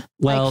cabinet?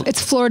 Well, like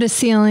it's floor to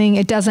ceiling.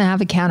 It doesn't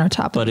have a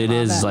countertop. But it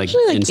is like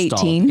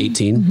installed.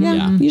 18. Mm-hmm.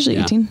 Yeah, usually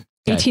 18.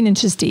 Okay. 18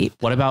 inches deep.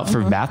 What about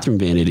for bathroom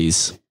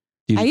vanities?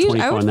 Do you do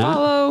 24 I would on that?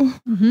 follow.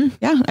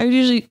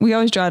 Yeah, we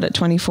always draw it at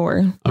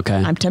 24. Okay.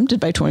 I'm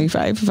tempted by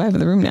 25 if I have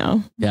the room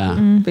now.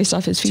 Yeah. Based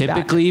off his feedback.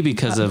 Typically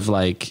because of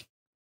like,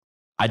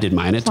 I did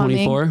mine at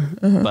 24,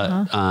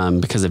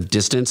 but because of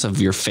distance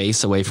of your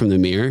face away from the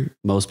mirror,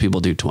 most people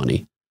do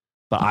 20.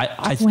 But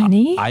I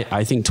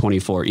think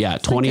 24. Yeah,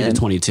 20 to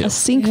 22. A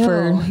sink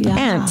for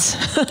pants.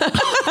 Like,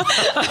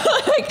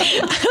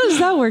 how does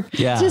that work?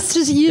 Yeah. Just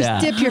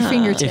dip your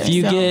fingertips. If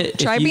you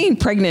try being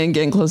pregnant and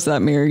getting close to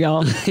that mirror,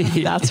 y'all.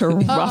 That's a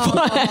rough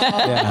one.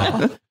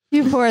 Yeah.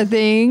 You poor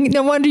thing.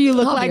 No wonder you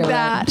look like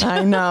that. that.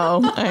 I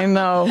know.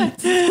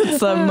 It's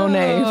the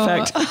Monet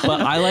effect.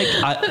 But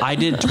I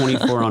did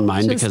 24 on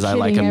mine because I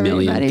like a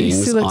million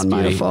things on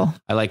my, beautiful.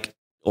 I like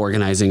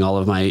organizing all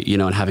of my,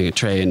 and having a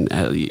tray and,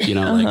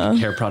 like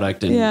hair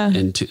product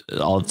and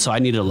all. So I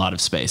needed a lot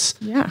of space.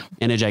 Yeah.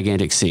 And a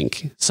gigantic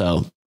sink.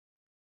 So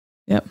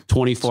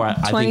 24, I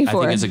think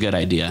is a good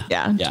idea.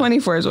 Yeah.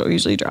 24 is what we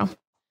usually draw.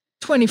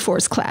 24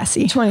 is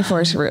classy.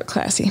 24 is real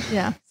classy.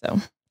 Yeah. So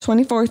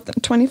 24,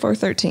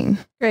 13.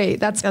 Great.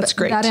 That's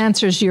great. That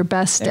answers your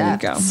best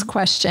depths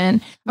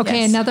question. Okay.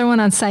 Yes. Another one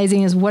on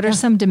sizing is what are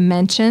some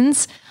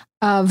dimensions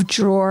of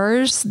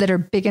drawers that are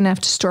big enough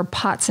to store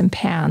pots and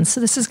pans?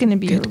 So this is going to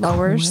be your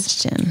lowers.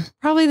 Question.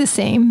 Probably the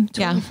same.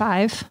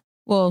 25. Yeah.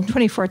 Well,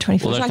 24,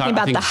 25. We're talking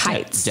about the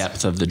heights.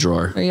 Depth of the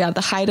drawer. Or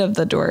the height of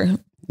the door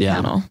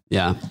panel.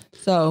 Yeah.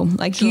 So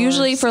like drawers,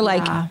 usually for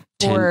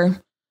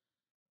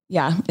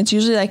it's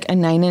usually like a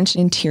 9-inch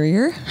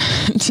interior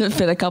to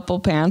fit a couple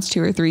pans,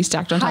 2 or 3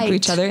 stacked on top of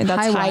each other. And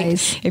that's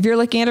height. If you're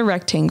looking at a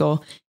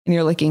rectangle and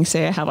you're looking,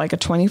 say I have like a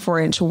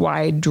 24-inch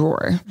wide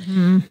drawer,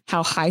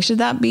 how high should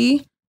that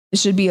be? It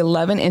should be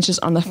 11 inches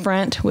on the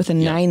front with a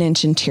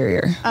 9-inch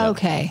interior.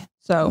 Okay.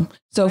 So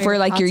for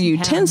like your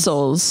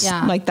utensils,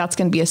 like that's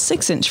going to be a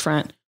 6-inch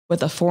front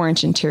with a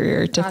 4-inch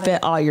interior to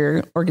fit all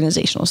your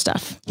organizational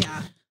stuff.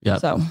 Yeah. Yeah.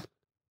 So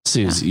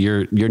Suze,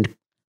 you're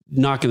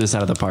knocking this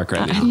out of the park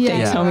right now.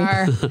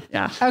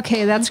 Yeah.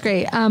 Okay. That's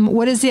great.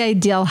 What is the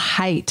ideal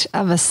height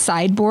of a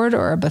sideboard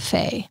or a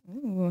buffet?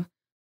 Ooh.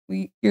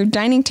 Your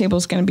dining table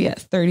is going to be at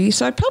 30.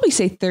 So I'd probably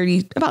say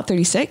about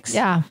 36.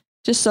 Yeah.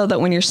 Just so that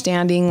when you're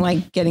standing,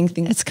 like getting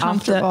things it's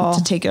comfortable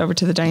to take it over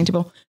to the dining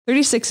table.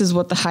 36 is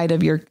what the height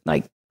of your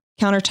like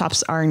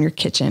countertops are in your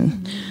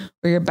kitchen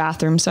or your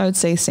bathroom. So I would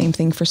say same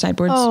thing for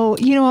sideboards. Oh,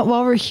 you know what?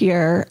 While we're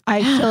here,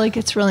 I feel like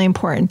it's really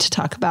important to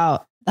talk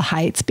about the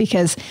heights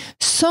because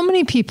so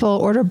many people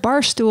order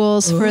bar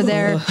stools for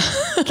their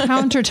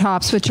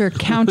countertops, which are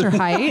counter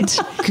height.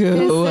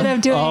 Instead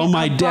of doing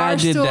my dad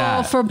did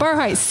that for bar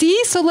height.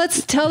 See, so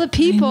let's tell the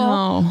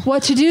people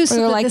what to do. So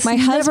they're like, my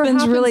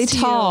husband's really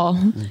tall.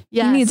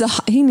 Yes.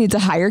 He needs a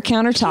higher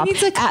countertop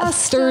at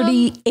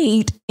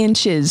 38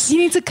 inches. He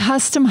needs a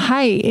custom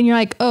height. And you're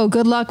like, oh,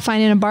 good luck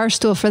finding a bar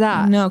stool for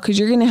that. No, because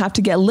you're going to have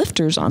to get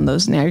lifters on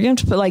those now. You're going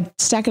to have to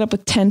stack it up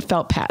with 10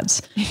 felt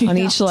pads on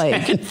each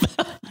leg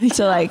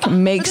to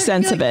make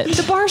sense of it.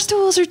 The bar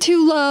stools are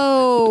too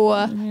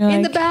low.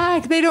 In the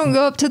back, they don't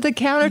go up to the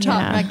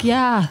countertop.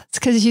 Yeah. It's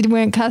because you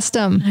went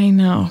custom. I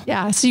know.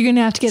 Yeah. So you're going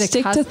to have to get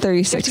stick to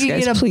 36,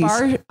 guys,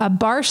 please. A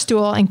bar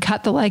stool and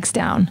cut the legs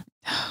down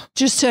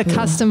just to a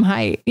custom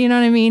height. You know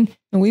what I mean?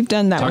 And we've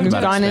done that when we've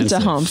gone into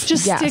homes.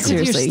 Just stick with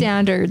your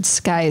standards,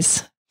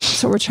 guys.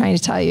 That's what we're trying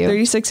to tell you.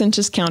 36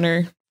 inches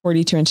counter,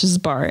 42 inches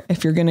bar.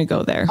 If you're going to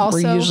go there,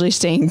 we're usually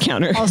staying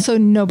counter. Also,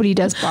 nobody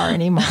does bar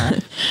anymore.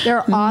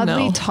 They're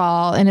oddly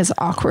tall and it's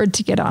awkward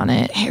to get on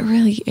it. It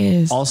really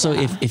is. Also,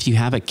 if you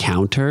have a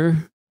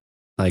counter,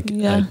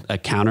 a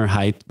counter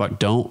height, but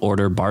don't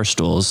order bar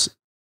stools.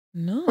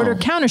 No. Order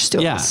counter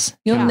stools. Yeah.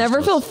 You'll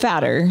never feel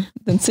fatter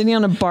than sitting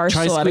on a bar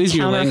stool at a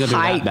counter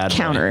height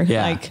counter.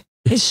 Yeah.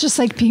 It's just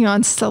like being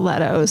on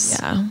stilettos.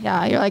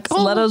 Yeah. You're like,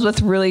 stilettos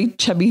with really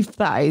chubby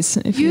thighs.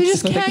 If you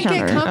just can't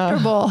get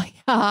comfortable.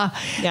 Yeah.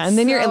 And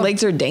then your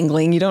legs are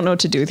dangling. You don't know what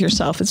to do with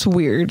yourself. It's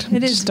weird.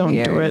 Just don't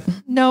do it.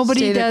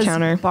 Nobody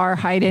does bar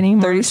height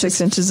anymore.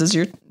 36 inches is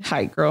your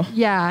height, girl.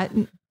 Yeah.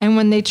 And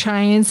when they try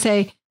and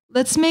say,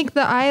 let's make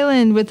the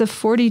island with a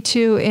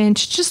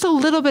 42-inch, just a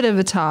little bit of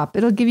a top.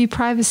 It'll give you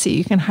privacy.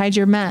 You can hide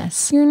your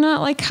mess. You're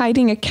not like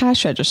hiding a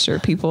cash register,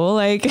 people.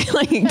 Like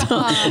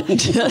don't.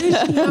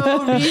 There's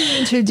no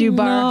reason to do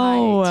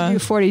bar height, to do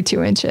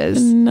 42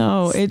 inches.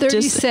 No, it's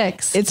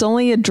 36. It's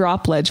only a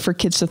drop ledge for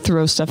kids to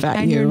throw stuff at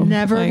and you. You're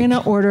never going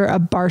to order a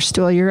bar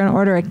stool. You're going to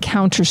order a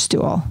counter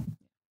stool.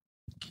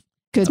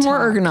 Good. It's more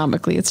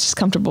ergonomically. It's just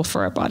comfortable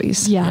for our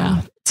bodies.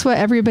 Yeah. It's what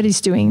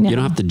everybody's doing now. You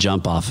don't have to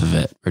jump off of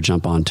it or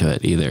jump onto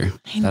it either.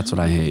 That's what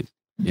I hate.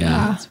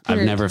 Yeah.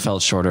 I've never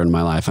felt shorter in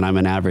my life, and I'm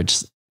an average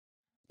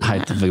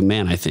height of a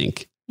man, I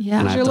think.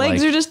 Yeah. Your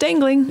legs are just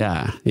dangling.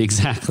 Yeah,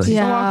 exactly.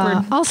 Yeah. So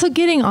awkward. Also,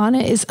 getting on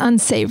it is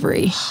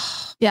unsavory.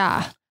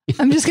 Yeah.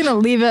 I'm just going to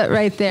leave it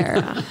right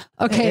there.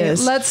 Okay.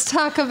 Let's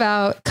talk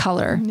about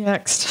color.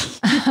 Next.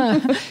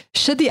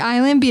 Should the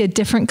island be a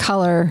different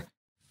color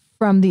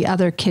from the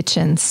other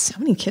kitchens? How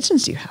many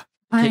kitchens do you have?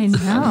 I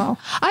know.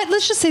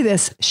 Let's just say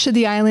this. Should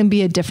the island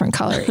be a different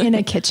color in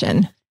a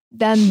kitchen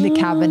than the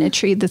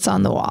cabinetry that's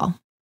on the wall?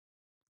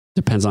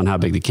 Depends on how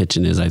big the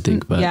kitchen is, I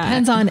think. But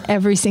depends on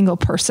every single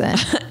person.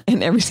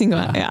 And every single,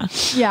 Yeah.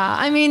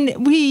 I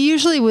mean, we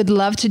usually would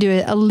love to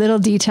do a little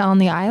detail on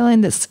the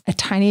island that's a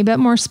tiny bit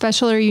more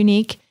special or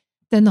unique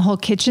than the whole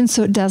kitchen,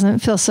 so it doesn't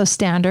feel so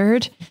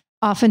standard.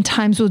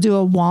 Oftentimes we'll do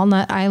a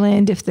walnut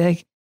island if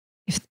the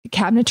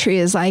cabinetry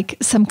is like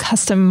some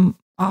custom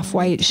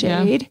off-white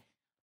shade.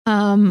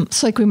 So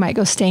like we might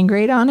go stain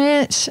grade on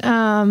it.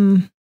 I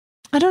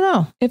don't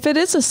know. If it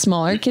is a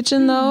smaller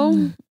kitchen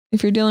though,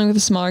 if you're dealing with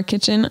a smaller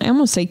kitchen, I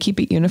almost say keep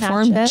it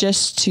uniform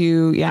just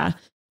to,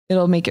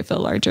 it'll make it feel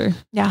larger.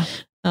 Yeah.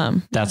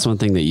 That's one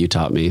thing that you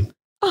taught me.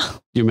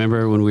 You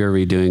remember when we were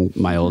redoing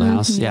my old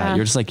house? Yeah.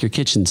 You're just like, your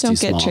kitchen's too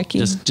small. Don't get tricky.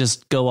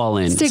 Just go all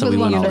in. Stick with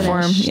one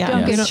uniform.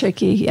 Don't get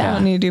tricky. Yeah. You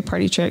don't need to do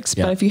party tricks.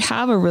 But if you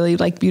have a really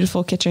like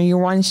beautiful kitchen, you're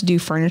wanting to do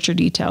furniture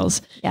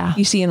details. Yeah.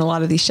 You see in a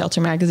lot of these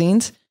shelter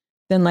magazines,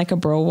 then like a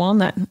burl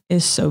walnut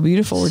is so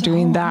beautiful. We're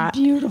doing that.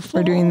 Beautiful.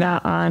 We're doing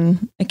that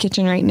on a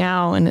kitchen right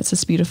now. And it's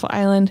this beautiful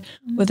island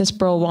with this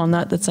burl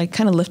walnut that's like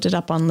kind of lifted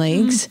up on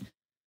legs.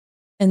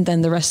 And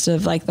then the rest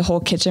of like the whole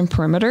kitchen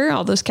perimeter,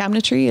 all this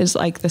cabinetry is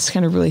like this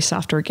kind of really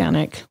soft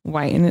organic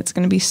white. And it's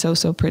going to be so,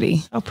 so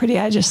pretty. Oh, pretty.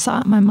 I just saw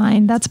it in my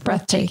mind. That's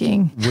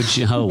breathtaking. Would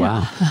you,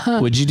 wow.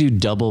 Would you do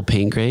double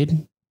paint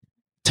grade?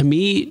 To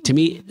me,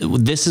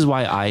 this is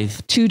why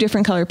two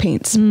different color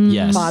paints.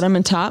 Yes. Bottom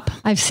and top.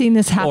 I've seen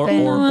this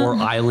happen. Or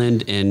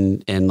island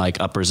and like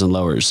uppers and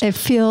lowers. It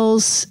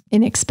feels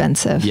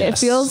inexpensive.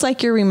 Yes. It feels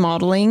like you're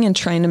remodeling and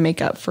trying to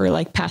make up for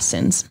like past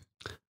sins.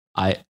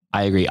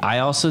 I agree. I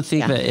also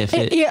think that if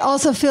it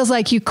also feels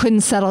like you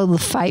couldn't settle the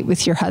fight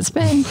with your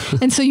husband.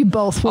 And so you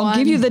both won. I'll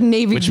give you the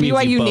Navy,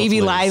 BYU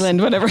Navy Island,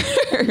 whatever.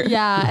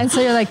 Yeah. And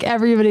so you're like,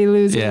 everybody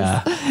loses.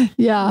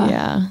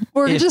 Yeah.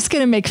 We're just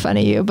going to make fun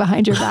of you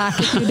behind your back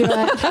if you do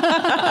it.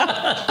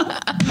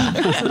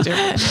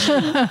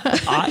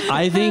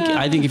 I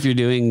think if you're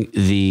doing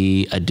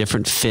a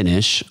different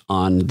finish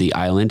on the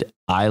island,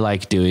 I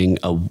like doing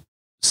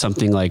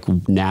something like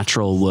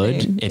natural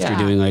wood. If you're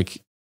doing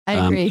like, I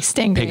agree.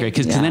 Stain grade.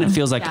 Because then it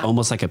feels like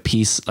almost like a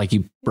piece, like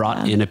you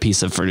brought in a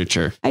piece of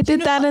furniture. I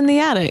did that in the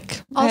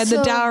attic. I had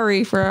the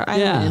dowry for our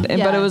island,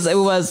 but it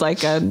was like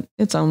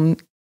its own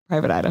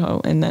private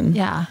Idaho. And then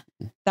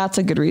that's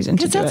a good reason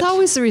to do it. Because that's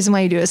always the reason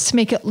why you do it, is to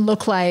make it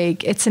look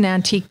like it's an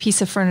antique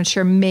piece of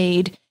furniture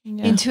made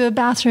into a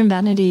bathroom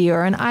vanity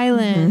or an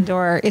island,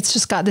 or it's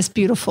just got this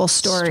beautiful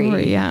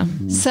story.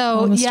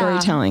 So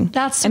storytelling.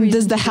 That's and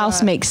does the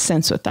house make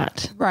sense with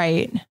that?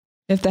 Right.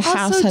 If the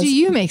house do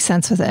you make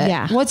sense with it?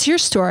 Yeah. What's your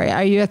story?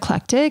 Are you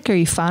eclectic? Are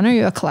you fun? Are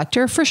you a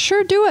collector? For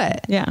sure, do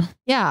it. Yeah.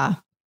 Yeah.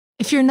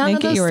 If you're none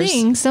of those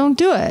things, don't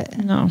do it.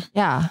 No.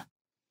 Yeah.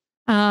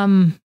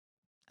 I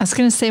was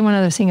going to say one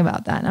other thing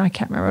about that. Now I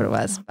can't remember what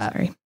it was.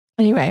 Sorry.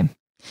 Anyway,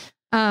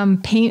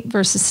 paint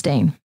versus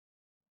stain.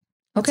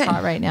 It's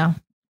hot right now.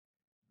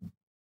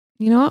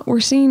 You know what?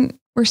 We're seeing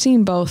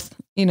both.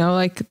 You know,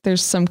 like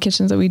there's some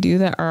kitchens that we do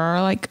that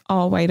are like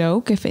all white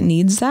oak if it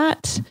needs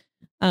that.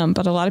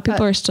 But a lot of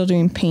people are still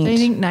doing paint. I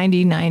think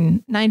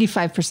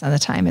 95% of the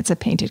time it's a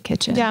painted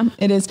kitchen. Yeah,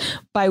 it is.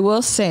 But I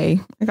will say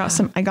I got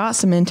some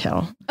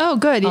intel. Oh,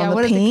 good. Yeah.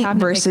 What paint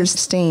versus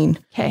stain?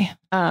 Okay.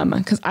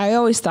 Because I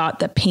always thought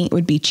that paint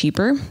would be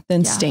cheaper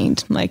than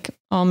stained. Like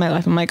all my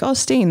life, I'm like, oh,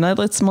 stain,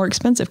 that's more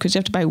expensive because you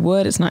have to buy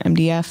wood. It's not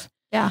MDF.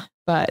 Yeah.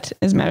 But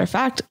as a matter of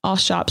fact, all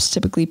shops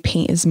typically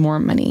paint is more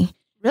money.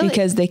 Really?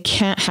 Because they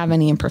can't have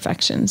any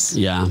imperfections.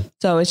 Yeah.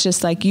 So it's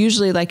just like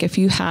usually like if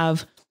you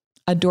have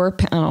a door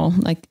panel,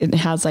 like it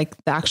has like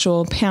the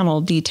actual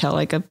panel detail,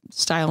 like a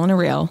stile and a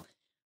rail,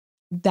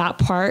 that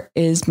part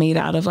is made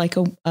out of like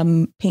a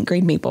paint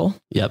grade maple.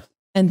 Yep.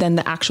 And then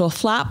the actual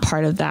flat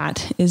part of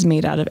that is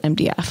made out of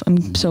MDF.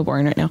 I'm so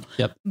boring right now.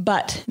 Yep.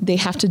 But they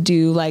have to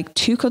do like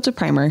 2 coats of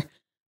primer,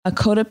 a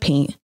coat of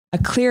paint, a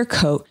clear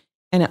coat,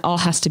 and it all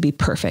has to be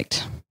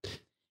perfect.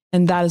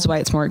 And that is why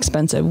it's more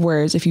expensive.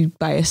 Whereas if you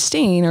buy a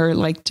stain or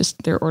like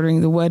just they're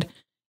ordering the wood,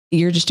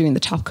 you're just doing the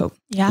top coat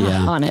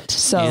on it.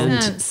 So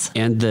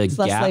and the it's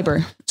less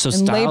labor. So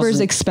labor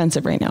is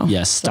expensive right now.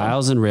 Yes.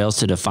 Stiles and rails,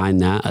 to define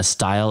that, a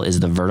stile is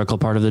the vertical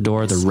part of the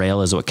door. The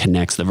rail is what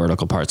connects the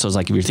vertical part. So it's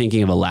like, if you're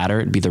thinking of a ladder,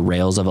 it'd be the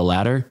rails of a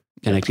ladder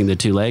connecting the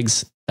two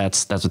legs.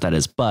 That's what that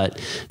is. But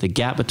the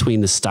gap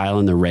between the stile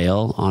and the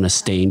rail on a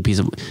stained piece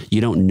of,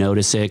 you don't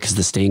notice it because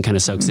the stain kind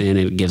of soaks in and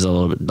it gives a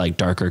little bit like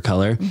darker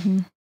color.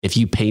 If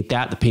you paint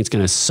that, the paint's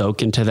going to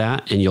soak into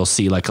that and you'll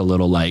see like a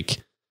little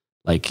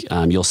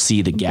you'll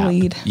see the gap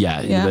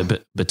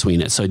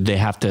between it. So they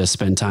have to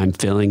spend time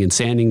filling and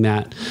sanding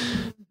that.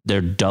 They're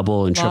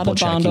double and triple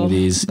checking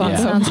these.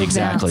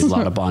 Exactly. A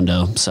lot of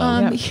Bondo.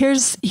 So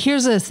here's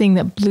a thing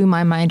that blew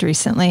my mind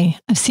recently.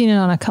 I've seen it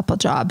on a couple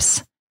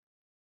jobs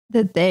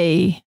that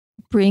they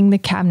bring the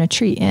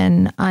cabinetry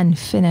in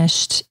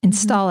unfinished,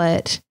 install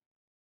it,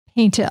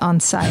 paint it on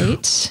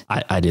site.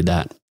 I did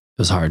that. It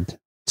was hard.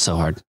 So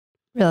hard.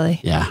 Really?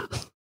 Yeah.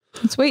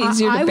 It's way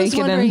easier to bake it in.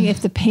 I was wondering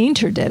if the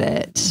painter did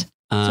it.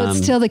 So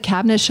it's still the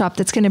cabinet shop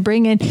that's going to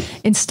bring in,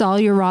 install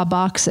your raw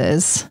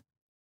boxes,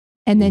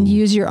 and then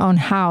use your own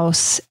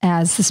house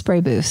as the spray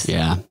booth.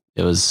 Yeah,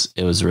 it was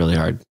really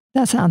hard.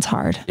 That sounds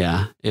hard.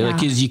 Yeah,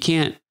 because you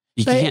can't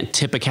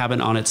tip a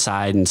cabinet on its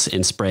side and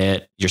spray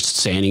it. You're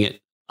sanding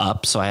it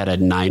up. So I had a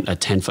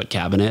 10-foot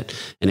cabinet,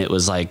 and it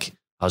was like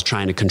I was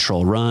trying to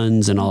control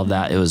runs and all of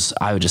that.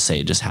 I would just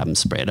say just have them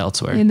spray it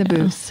elsewhere in the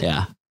booth.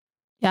 Yeah.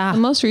 Yeah. The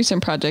most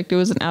recent project, it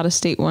was an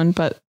out-of-state one,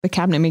 but the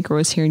cabinet maker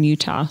was here in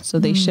Utah. So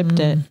they shipped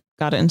it,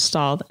 got it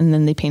installed, and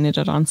then they painted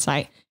it on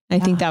site. And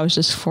I think that was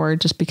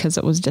just because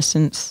it was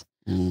distance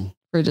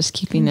for just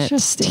keeping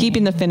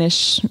the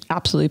finish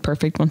absolutely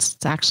perfect once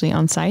it's actually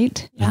on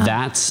site. Yeah.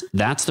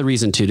 That's the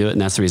reason to do it. And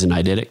that's the reason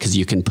I did it. Cause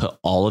you can put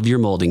all of your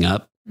molding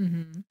up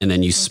and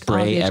then you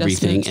spray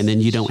everything, and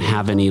then you don't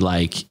have any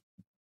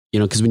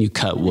cause when you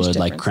cut wood,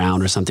 like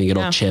crown or something,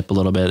 it'll chip a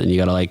little bit, and you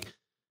gotta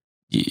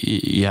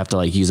you have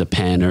to use a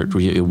pen or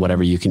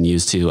whatever you can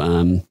use to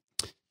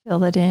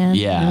fill it in.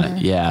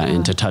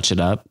 And to touch it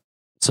up.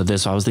 So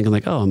I was thinking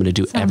I'm going to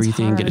do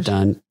everything, hard. Get it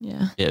done.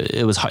 Yeah.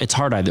 It's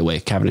hard either way.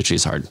 Cabinetry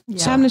is hard.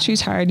 Yeah. Cabinetry is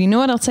hard. You know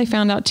what else I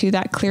found out too?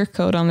 That clear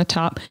coat on the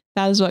top,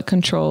 that is what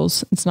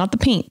controls. It's not the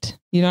paint.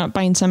 You're not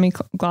buying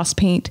semi-gloss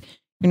paint.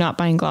 You're not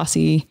buying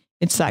glossy.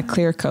 It's that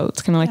clear coat.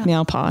 It's kind of like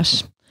nail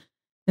polish.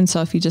 And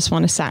so if you just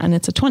want a satin,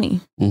 it's a 20.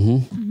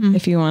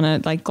 If you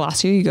want to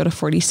glossier, you go to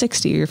 40,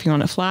 60. Or if you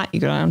want it flat, you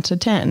go down to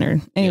 10.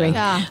 Or anyway,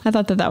 I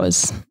thought that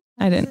was,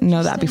 I didn't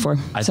know that before.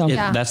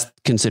 That's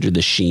considered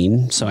the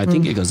sheen. So I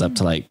think it goes up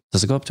to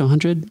does it go up to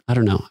 100? I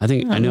don't know. I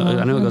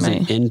know it goes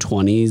in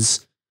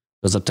 20s,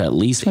 goes up to at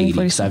least 80.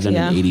 I've done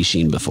an 80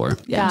 sheen before.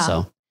 Yeah.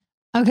 So.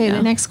 Okay.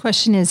 The next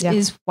question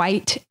is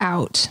white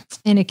out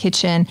in a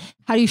kitchen?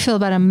 How do you feel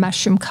about a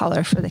mushroom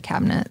color for the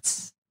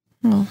cabinets?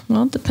 Well,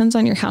 it depends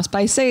on your house, but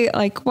I say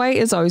white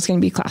is always going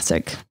to be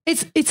classic.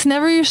 It's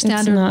never your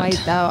standard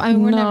white though. I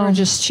mean, we're never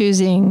just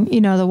choosing,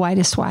 the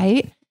whitest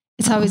white.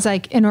 It's always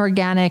like an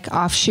organic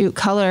offshoot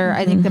color.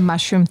 I think the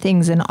mushroom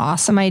thing's an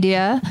awesome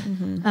idea.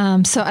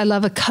 So I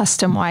love a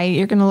custom white.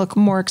 You're going to look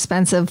more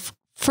expensive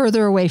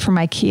further away from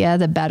IKEA,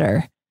 the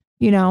better,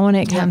 when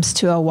it comes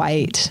to a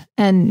white.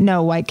 And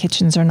no, white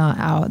kitchens are not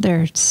out.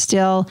 They're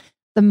still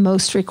the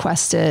most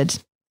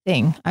requested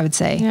thing, I would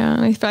say.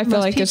 Yeah. I feel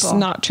like it's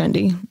not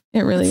trendy.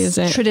 It really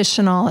isn't.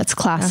 Traditional. It's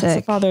classic. It's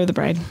the father of the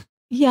bride.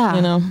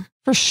 Yeah.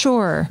 For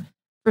sure.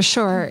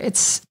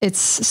 It's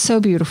so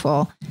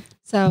beautiful.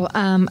 So,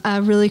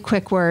 a really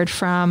quick word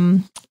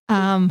from,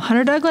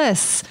 Hunter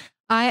Douglas.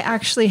 I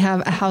actually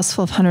have a house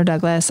full of Hunter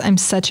Douglas. I'm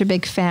such a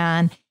big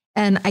fan.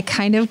 And I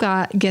kind of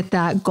get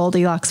that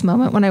Goldilocks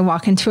moment when I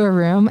walk into a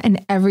room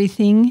and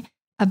everything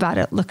about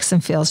it looks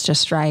and feels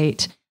just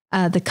right.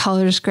 The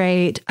color's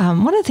great.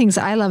 One of the things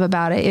I love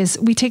about it is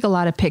we take a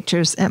lot of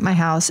pictures at my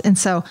house. And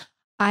so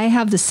I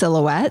have the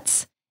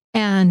silhouettes,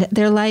 and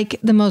they're like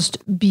the most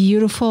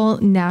beautiful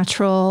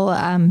natural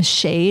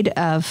shade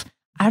of,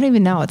 I don't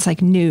even know, it's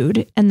like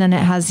nude. And then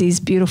it has these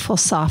beautiful,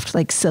 soft,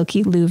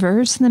 silky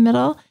louvers in the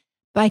middle,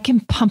 but I can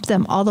pump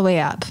them all the way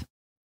up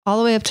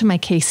to my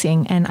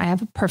casing. And I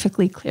have a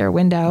perfectly clear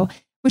window,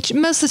 which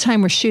most of the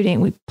time we're shooting,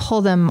 we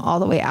pull them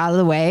all the way out of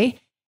the way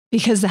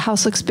because the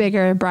house looks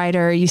bigger,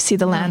 brighter. You see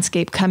the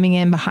landscape coming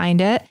in behind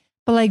it.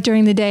 But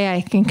during the day,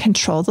 I can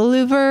control the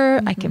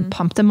louver. I can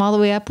pump them all the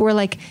way up. Where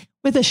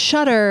with a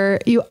shutter,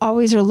 you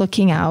always are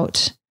looking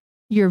out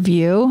your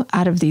view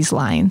out of these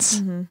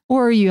lines,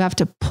 or you have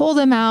to pull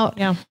them out,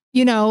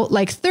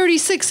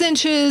 36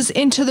 inches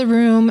into the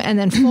room and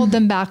then fold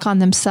them back on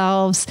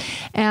themselves.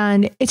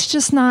 And it's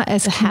just not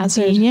as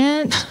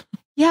convenient.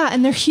 Yeah.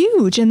 And they're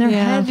huge and they're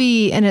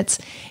heavy, and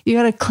you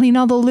got to clean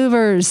all the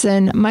louvers,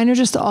 and mine are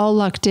just all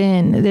lucked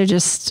in. They're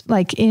just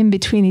in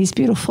between these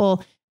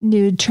beautiful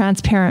nude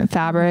transparent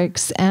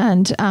fabrics.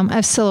 And I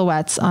have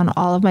silhouettes on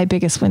all of my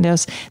biggest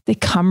windows. They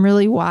come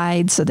really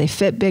wide, so they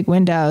fit big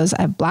windows.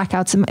 I have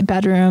blackouts in my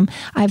bedroom.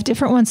 I have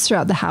different ones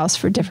throughout the house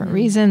for different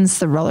reasons.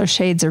 The roller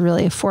shades are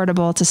really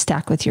affordable to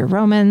stack with your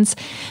Romans.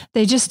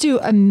 They just do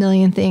a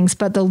million things,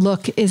 but the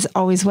look is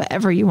always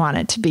whatever you want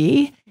it to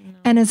be.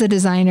 And as a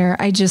designer,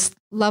 I just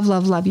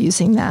love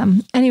using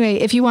them. Anyway,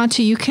 if you want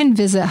to, you can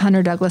visit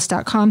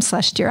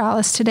hunterdouglas.com/Dear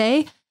Alice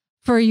today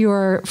for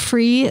your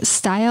free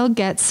Style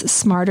Gets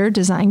Smarter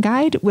design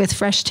guide with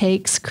fresh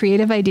takes,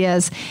 creative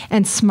ideas,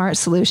 and smart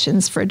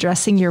solutions for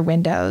addressing your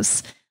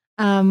windows.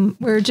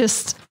 We're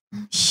just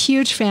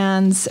huge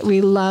fans.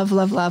 We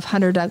love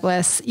Hunter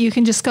Douglas. You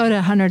can just go to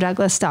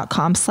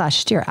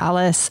hunterdouglas.com/Dear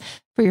Alice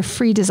for your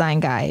free design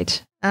guide.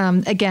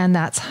 Again,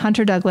 that's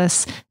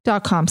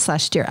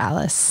hunterdouglas.com/Dear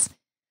Alice.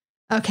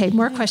 Okay,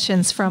 more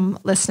questions from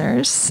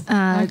listeners.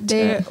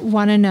 They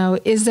want to know,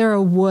 is there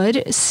a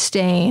wood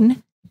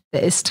stain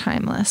that is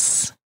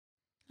timeless?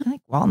 I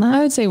think walnut. I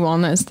would say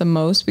walnut is the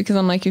most, because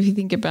I'm like, if you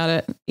think about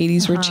it,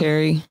 80s were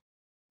cherry,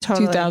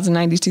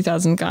 90s,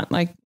 2000 got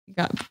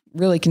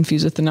really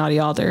confused with the naughty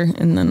alder.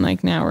 And then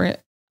like now we're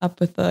up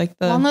with the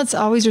walnut's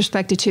always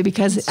respected too,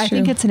 because I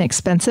think it's an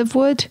expensive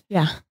wood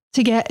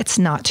to get. It's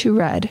not too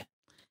red.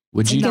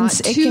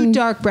 It can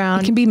dark brown.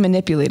 It can be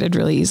manipulated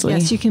really easily.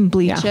 Yes, you can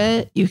bleach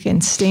it. You can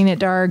stain it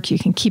dark. You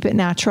can keep it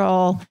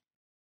natural.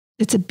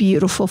 It's a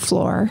beautiful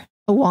floor.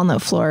 A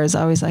walnut floor is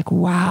always like,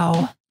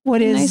 wow,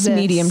 what is nice this?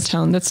 Medium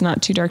tone that's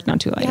not too dark, not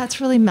too light. Yeah, it's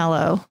really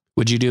mellow.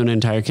 Would you do an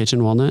entire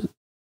kitchen walnut?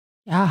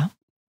 Yeah.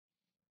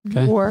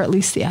 Okay. Or at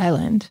least the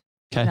island.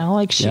 Okay. You know,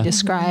 like she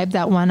described,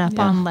 that one up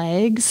on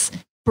legs.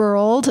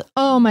 Burled.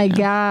 Oh my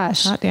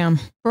gosh. Hot damn.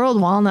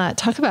 Burled walnut.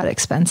 Talk about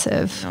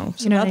expensive. No.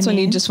 So that's when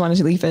you just wanted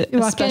to leave it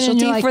a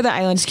specialty for the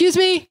island. Excuse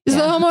me, is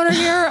the homeowner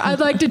here? I'd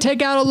like to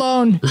take out a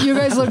loan. You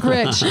guys look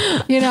rich.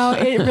 You know,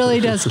 it really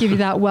does give you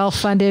that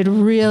well-funded,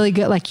 really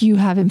good, like you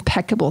have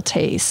impeccable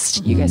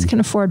taste. You guys can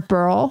afford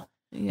burl.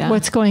 Yeah.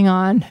 What's going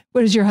on?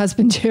 What does your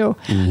husband do?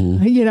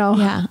 You know?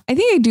 Yeah. I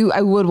think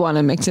I would want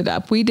to mix it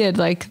up. We did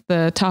like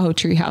the Tahoe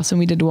tree house and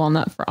we did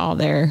walnut for all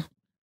their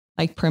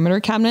like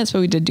perimeter cabinets,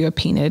 but we did do a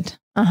painted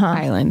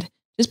island,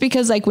 just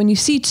because like when you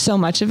see so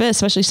much of it,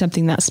 especially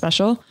something that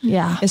special,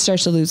 it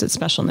starts to lose its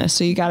specialness.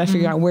 So you got to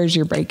figure out where's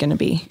your break going to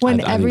be.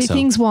 When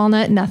everything's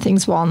walnut,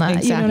 nothing's walnut.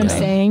 Exactly. You know what I'm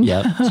saying?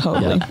 Yep.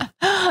 Totally.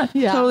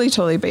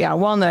 Totally. But yeah,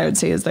 walnut I would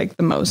say is like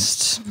the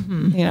most,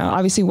 you know,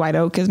 obviously white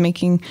oak is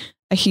making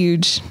a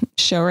huge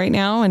show right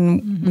now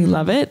and we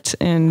love it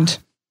and it's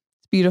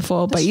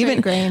beautiful, the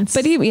straight grains,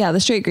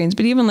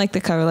 but even like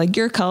the color, like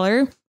your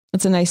color,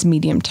 it's a nice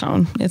medium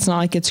tone. It's not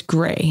like it's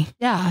gray.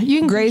 Yeah.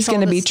 Gray is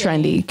going to be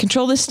trendy.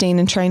 Control the stain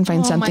and try and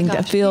find something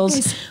that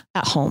feels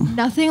at home.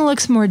 Nothing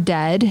looks more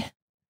dead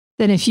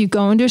than if you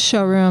go into a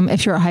showroom,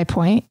 if you're at High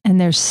Point and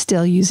they're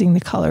still using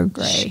the color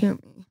gray.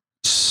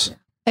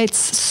 It's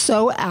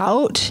so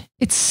out.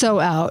 It's so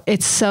out.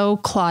 It's so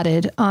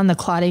clotted on the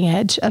clotting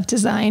edge of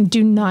design.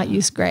 Do not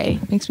use gray.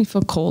 It makes me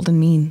feel cold and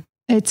mean.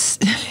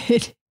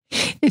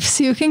 If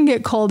Sue can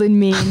get cold and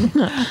mean,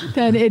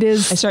 then it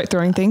is. I start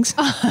throwing things.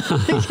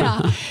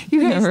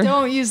 You guys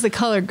don't use the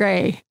color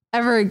gray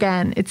ever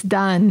again. It's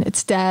done.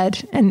 It's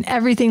dead. And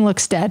everything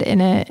looks dead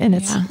in it. And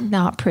it's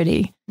not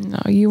pretty.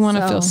 No, you want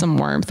to feel some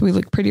warmth. We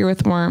look prettier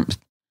with warmth.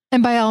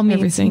 And by all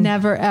means,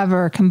 never,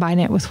 ever combine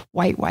it with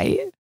white.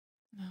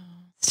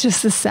 It's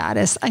just the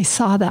saddest. I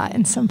saw that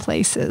in some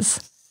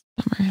places.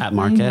 At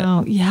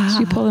market? Yeah.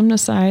 So you pull them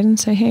aside and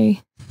say,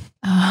 hey,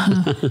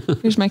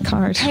 here's my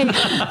card. Hey,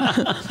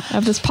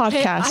 of this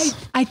podcast.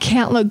 Hey, I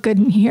can't look good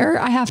in here.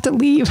 I have to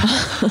leave.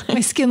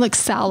 My skin looks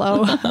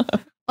sallow.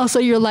 Also,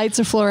 your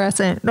lights are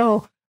fluorescent.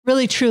 No,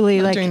 really,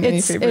 truly, like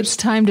it's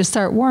time to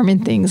start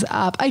warming things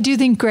up. I do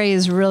think gray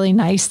is really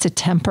nice to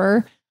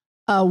temper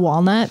a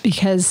walnut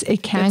because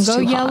it can go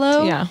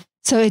yellow. Yeah.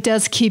 So it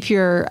does keep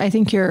your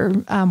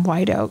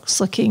white oaks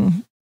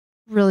looking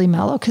really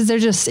mellow because they're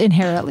just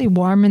inherently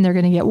warm and they're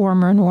going to get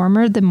warmer and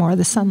warmer the more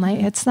the sunlight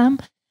hits them.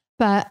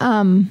 But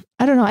I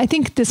don't know. I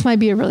think this might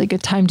be a really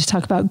good time to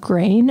talk about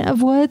grain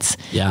of woods.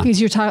 Yeah. Because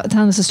you're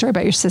telling us a story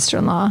about your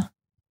sister-in-law.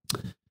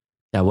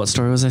 Yeah. What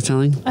story was I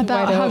telling?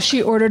 About how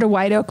she ordered a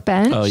white oak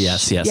bench. Oh,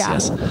 yes.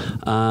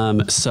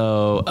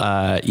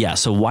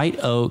 So white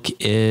oak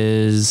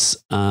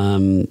is,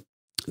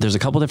 there's a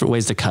couple different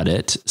ways to cut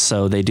it.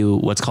 So they do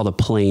what's called a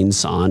plain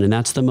sawn, and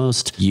that's the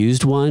most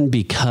used one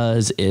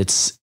because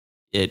it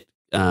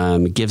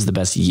gives the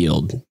best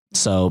yield.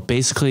 So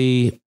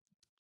basically,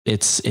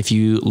 if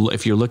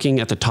you're looking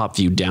at the top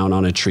view down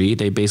on a tree,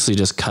 they basically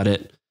just cut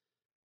it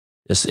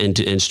just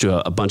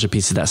into a bunch of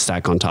pieces that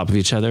stack on top of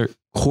each other.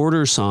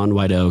 Quarter sawn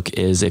white oak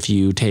is if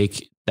you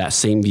take that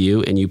same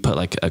view and you put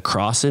like a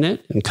cross in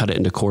it and cut it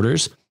into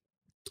quarters,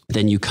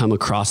 then you come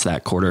across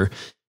that quarter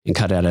and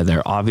cut it out of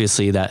there.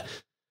 Obviously that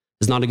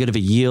is not a good of a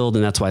yield,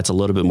 and that's why it's a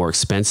little bit more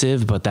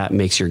expensive, but that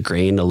makes your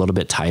grain a little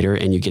bit tighter,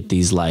 and you get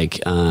these this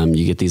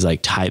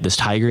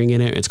tigering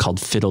in it. It's called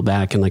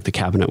fiddleback in like the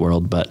cabinet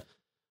world, but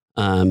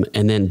and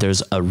then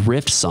there's a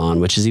rift sawn,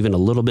 which is even a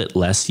little bit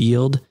less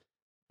yield,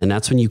 and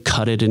that's when you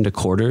cut it into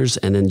quarters,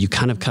 and then you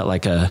kind of cut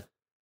like a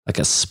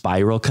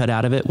spiral cut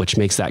out of it, which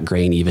makes that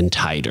grain even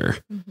tighter.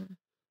 Mm-hmm.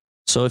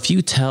 So if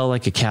you tell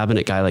like a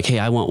cabinet guy, like, hey,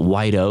 I want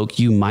white oak,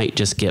 you might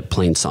just get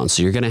plain sawn.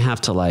 So you're going to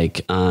have to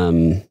like,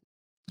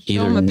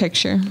 show them a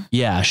picture.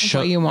 Yeah. Show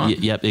what you want.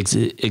 Yep.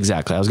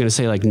 Exactly. I was going to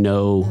say like,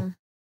 know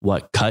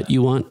what cut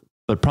you want,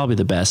 but probably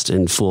the best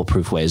and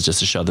foolproof way is just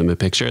to show them a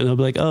picture and they'll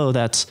be like, oh,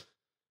 that's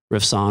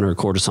Rifson or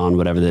Cortison,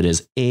 whatever that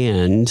is.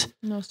 And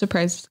no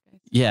surprises.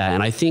 Yeah.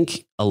 And I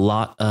think a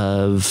lot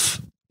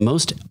of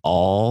most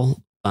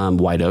all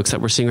white oaks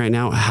that we're seeing right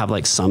now have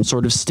like some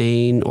sort of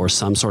stain or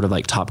some sort of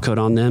like top coat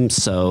on them.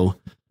 So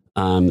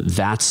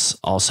that's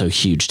also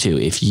huge too.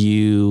 If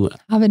you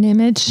have an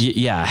image,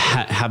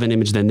 have an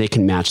image, then they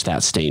can match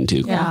that stain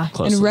too. Yeah.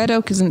 Closely. And red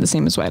oak isn't the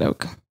same as white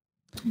oak.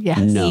 Yes.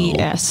 No.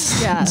 Yes.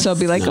 Yes. So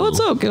it'll be like, oh, it's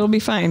oak. It'll be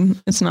fine.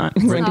 It's not.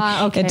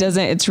 Okay. It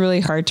doesn't. It's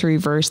really hard to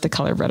reverse the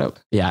color of red oak.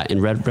 Yeah.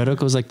 And red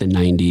oak was like the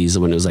 90s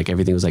when it was like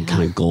everything was like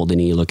kind of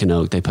goldeny looking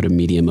oak. They put a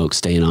medium oak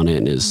stain on it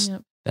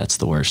and that's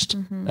the worst.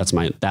 Mm-hmm.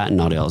 That and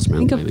Naughty Owls.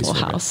 Think of Full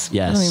House.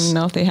 Yes. I don't even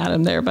know if they had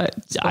them there, but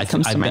I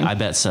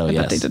bet so. I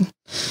bet they did.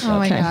 Oh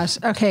my gosh.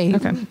 Okay.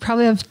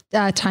 Probably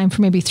have time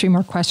for maybe 3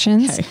 more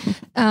questions.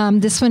 Okay.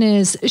 This one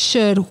is,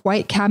 should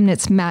white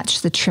cabinets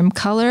match the trim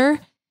color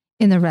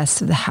in the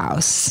rest of the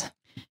house?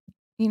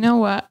 You know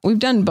what? We've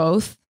done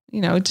both.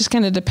 It just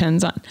kind of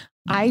depends on.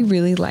 I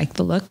really like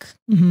the look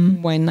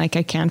when like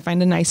I can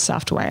find a nice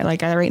soft white.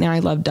 Like right now I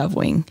love Dove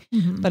Wing,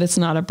 but it's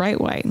not a bright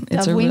whight.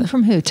 It's Dove Wing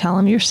from who? Tell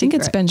them your secret. I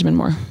think it's Benjamin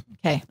Moore.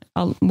 Okay.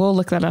 We'll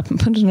look that up and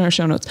put it in our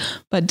show notes.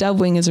 But Dove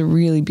Wing is a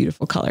really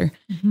beautiful color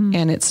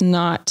and it's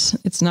not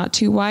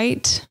too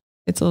white.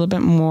 It's a little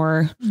bit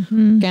more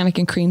organic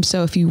and cream.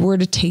 So if you were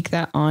to take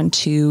that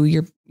onto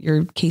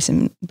your case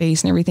and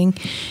base and everything,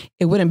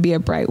 it wouldn't be a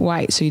bright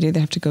white. So you'd either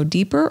have to go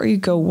deeper or you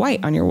go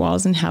white on your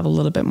walls and have a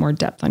little bit more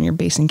depth on your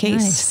base and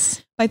case.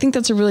 Nice. I think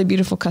that's a really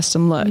beautiful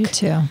custom look. Me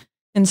too.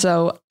 And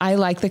so I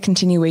like the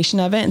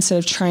continuation of it instead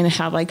of trying to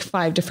have like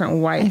 5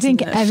 different whites. I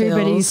think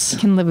everybody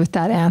can live with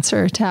that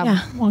answer to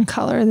have one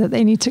color that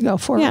they need to go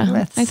forward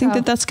with. I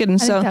think that's good. And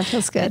that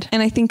feels good.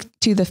 And I think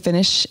too, the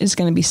finish is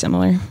going to be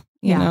similar,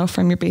 you know,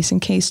 from your base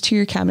and case to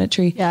your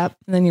cabinetry. Yep.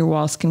 And then your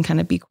walls can kind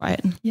of be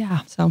quiet.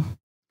 Yeah. So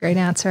great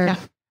answer. Yeah.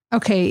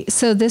 Okay.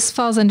 So this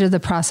falls under the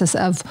process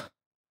of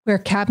where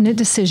cabinet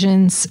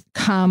decisions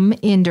come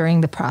in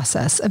during the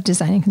process of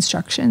designing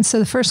construction. So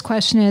the first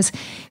question is,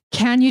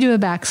 can you do a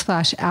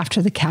backsplash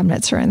after the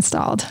cabinets are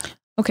installed?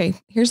 Okay.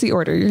 Here's the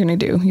order you're going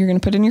to do. You're going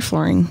to put in your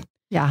flooring.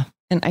 Yeah.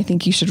 And I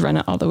think you should run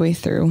it all the way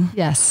through.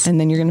 Yes. And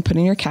then you're going to put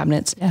in your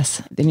cabinets.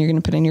 Yes. Then you're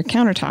going to put in your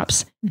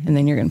countertops and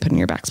then you're going to put in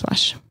your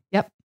backsplash.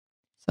 Yep.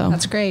 So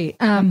that's great.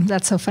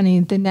 That's so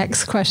funny. The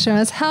next question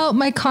is, how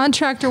my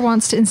contractor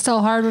wants to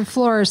install hardwood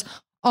floors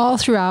all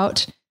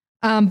throughout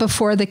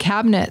before the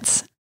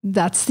cabinets.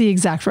 That's the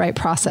exact right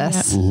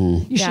process.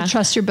 Yep. You should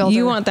trust your builder.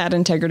 You want that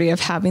integrity of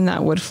having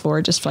that wood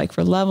floor just like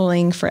for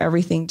leveling, for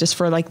everything, just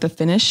for like the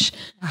finish.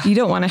 You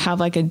don't want to have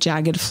like a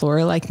jagged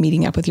floor, like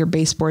meeting up with your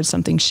baseboard,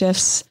 something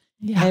shifts.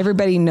 Yeah.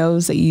 Everybody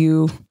knows that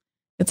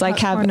it's like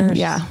having,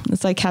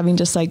 it's like having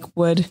just like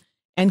wood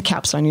end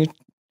caps on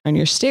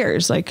your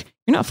stairs. Like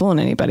you're not fooling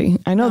anybody.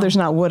 I know there's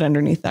not wood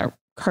underneath that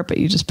carpet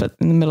you just put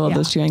in the middle of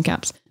those 2 end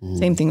caps.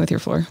 Same thing with your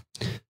floor.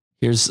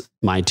 Here's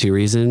my 2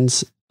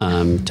 reasons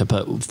to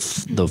put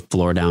the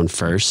floor down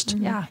first.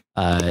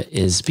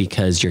 Is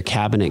because your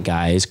cabinet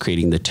guy is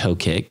creating the toe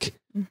kick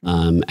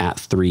at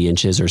 3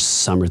 inches or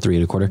some are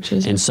 3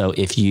 1/4. And so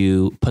if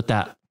you put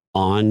that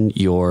on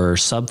your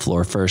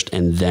subfloor first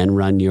and then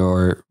run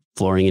your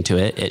flooring into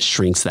it, it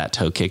shrinks that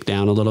toe kick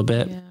down a little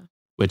bit,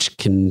 which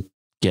can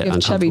get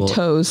uncomfortable. Chubby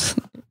toes.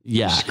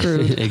 Yeah,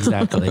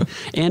 exactly.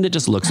 And it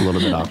just looks a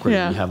little bit awkward. You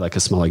have like a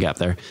smaller gap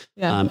there.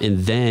 And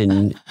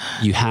then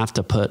you have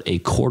to put a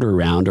quarter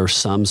round or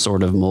some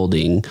sort of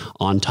molding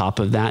on top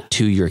of that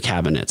to your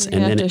cabinets.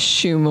 And then it's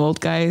shoe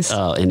mold, guys.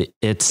 Oh, and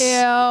it's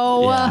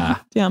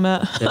damn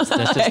it.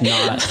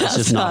 That's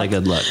just not a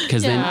good look.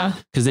 Because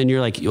then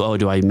you're like, oh,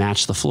 do I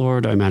match the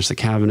floor? Do I match the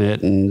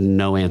cabinet? And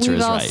no answer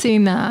is right. We've all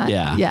seen that.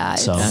 Yeah.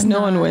 So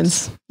no one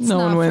wins. No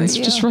one wins.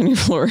 Just run your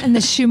floor. And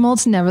the shoe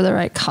mold's never the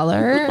right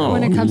color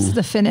when it comes to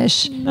the finish.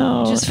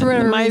 No, just for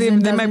whatever reason,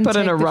 they might put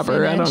in a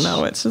rubber. I don't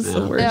know. It's just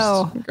the worst.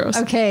 No. Gross.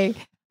 Okay.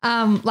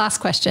 Last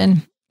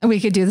question. We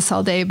could do this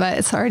all day,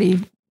 but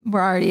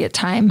we're already at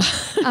time.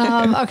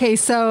 Okay.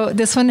 So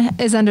this one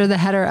is under the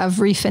header of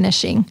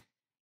refinishing.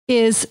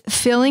 Is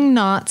filling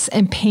knots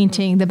and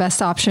painting the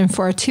best option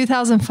for a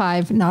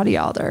 2005 Naughty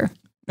Alder?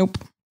 Nope.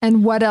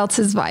 And what else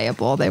is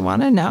viable? They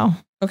want to know.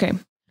 Okay.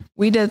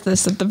 We did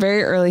this at the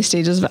very early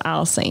stages of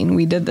Alsane.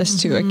 We did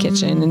this to a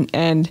kitchen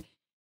and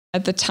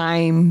at the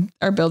time,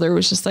 our builder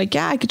was just like,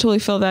 I could totally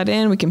fill that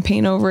in. We can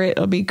paint over it.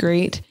 It'll be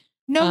great.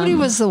 Nobody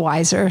was the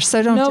wiser,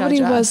 so don't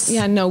judge us.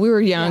 Yeah, no, we were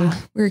young. Yeah.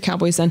 We were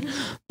cowboys then.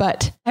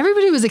 But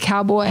everybody was a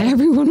cowboy.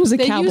 Everyone was a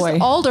cowboy. They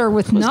used alder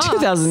with knots.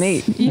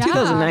 2008. Yeah.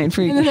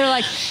 2009. And then they're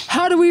like,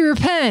 how do we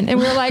repent? And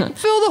we were like,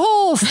 fill the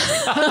holes.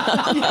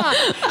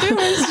 It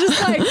was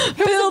just like,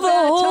 fill the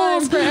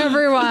holes for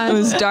everyone. It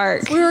was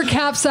dark. We were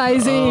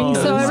capsizing.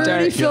 So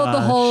everybody filled the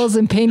holes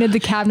and painted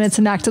the cabinets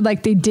and acted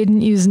like they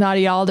didn't use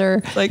Naughty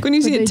Alder. Like when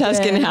you see a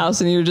Tuscan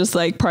house and you're just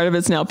like, part of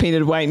it's now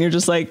painted white and you're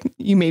just like,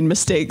 you made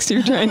mistakes.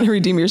 You're trying to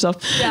redeem yourself.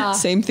 Yeah.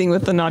 Same thing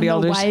with the Naughty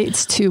Alders.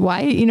 White's too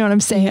white. You know what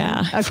I'm saying?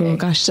 Yeah. Okay. Oh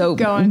gosh. So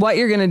what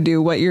you're going to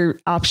do, what your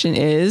option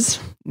is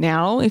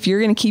now, if you're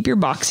going to keep your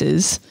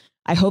boxes,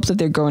 I hope that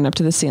they're going up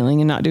to the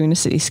ceiling and not doing a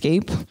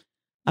cityscape.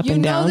 Up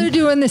and down. They're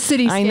doing the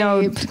cityscape. I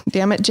know.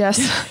 Damn it, Jess.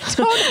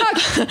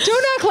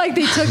 don't act like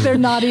they took their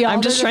naughty.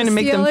 I'm just trying to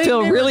make them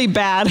feel really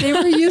bad. They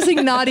were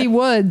using naughty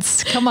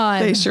woods. Come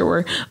on. They sure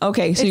were.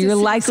 Okay, so you're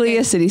likely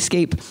a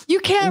cityscape. You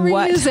can't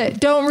reuse it.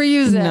 Don't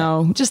reuse it.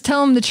 No. Just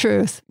tell them the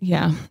truth.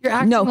 Yeah. You're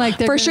acting like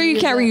they're for sure you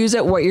can't reuse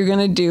it. What you're going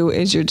to do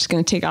is you're just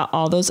going to take out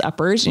all those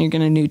uppers and you're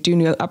going to do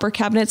new upper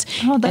cabinets.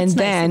 Oh, that's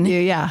nice of you,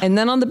 yeah. And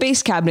then on the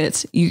base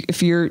cabinets,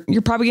 if you're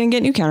probably going to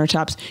get new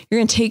countertops, you're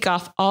going to take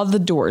off all the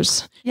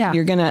doors. Yeah.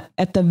 You're going to,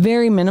 at the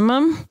very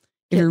minimum,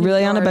 if you're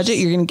really on a budget,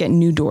 you're going to get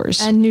new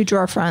doors and new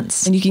drawer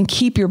fronts, and you can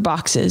keep your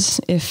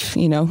boxes if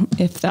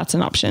that's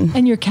an option.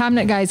 And your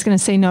cabinet guy is going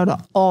to say no to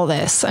all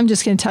this. I'm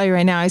just going to tell you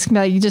right now. He's going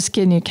to be like, you just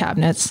get new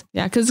cabinets.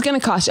 Yeah. Cause it's going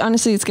to cost you,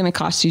 honestly, it's going to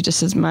cost you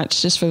just as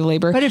much just for the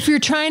labor. But if you're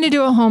trying to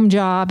do a home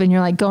job and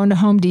you're like going to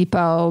Home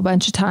Depot a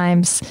bunch of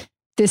times,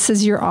 this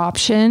is your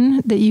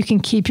option that you can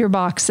keep your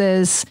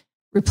boxes,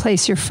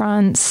 replace your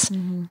fronts,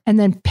 and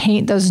then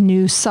paint those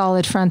new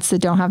solid fronts that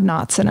don't have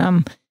knots in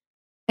them.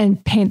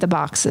 And paint the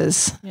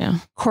boxes. Yeah.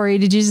 Corey,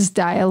 did you just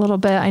die a little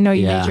bit? I know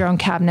you made your own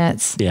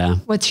cabinets. Yeah.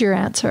 What's your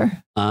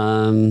answer?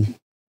 Yeah,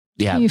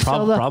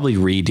 probably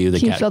redo the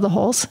Can you fill the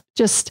holes?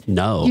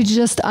 No. You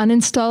just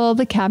uninstall all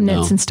the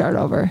cabinets and start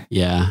over.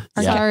 Yeah.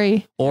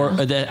 Sorry. Or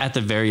at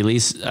the very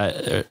least,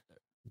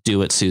 do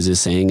what Susan's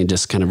saying and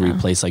just kind of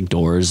replace like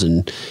doors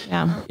and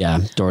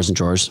doors and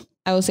drawers.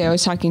 I will say I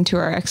was talking to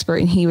our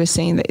expert and he was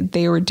saying that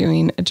they were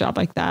doing a job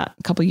like that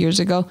a couple of years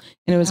ago.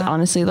 And it was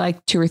honestly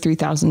like $2,000 or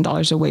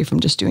 $3,000 away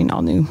from just doing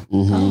all new.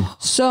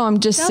 So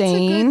I'm just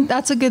saying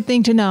that's a good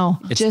thing to know.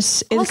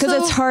 It's because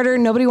it's harder.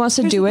 Nobody wants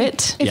to do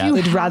it.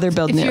 They'd rather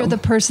build new. If you're the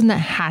person that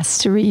has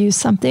to reuse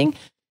something,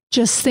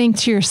 just think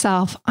to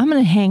yourself, I'm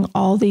going to hang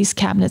all these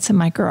cabinets in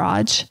my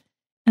garage.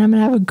 And I'm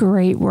going to have a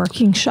great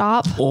working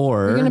shop.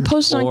 Or you're going to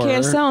post it on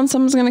KSL and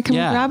someone's going to come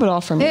and grab it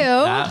all from you.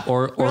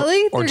 Or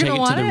really? Or take it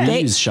to the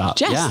reuse shop.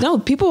 Yes, no,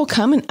 people will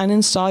come and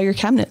uninstall your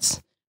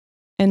cabinets.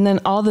 And then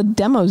all the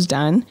demos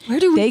done, where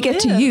do we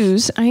get to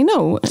use, I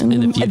know, in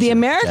the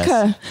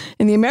America of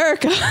the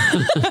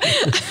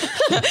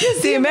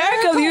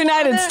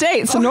United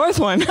States, the North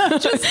one. or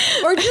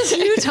just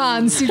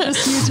Utahns.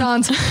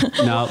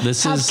 No,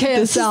 this is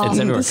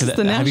KSL. It's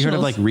everywhere. Have you heard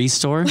of like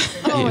Restore?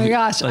 Oh my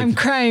gosh, I'm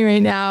crying right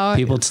now.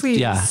 People,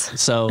 please.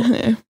 So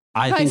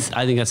I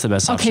think that's the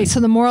best option. Okay, so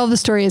the moral of the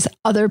story is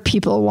other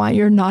people want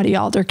your naughty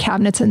alder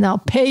cabinets and they'll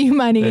pay you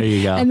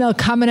money and they'll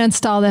come and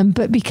install them.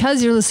 But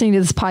because you're listening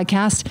to this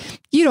podcast,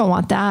 you don't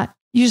want that.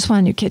 You just want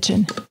a new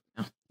kitchen.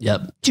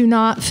 Yep. Do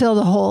not fill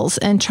the holes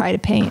and try to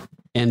paint.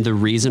 And the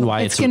reason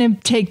why it's going to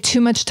take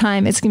too much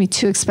time, it's going to be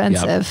too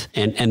expensive.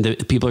 Yep. And the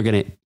people are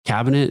going to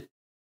cabinet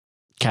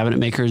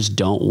makers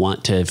don't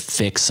want to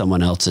fix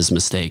someone else's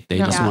mistake. They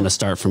just want to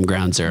start from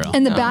ground zero.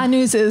 And the bad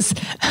news is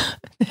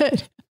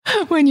that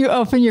when you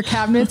open your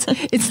cabinets,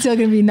 it's still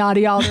going to be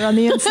naughty alder on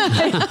the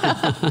inside.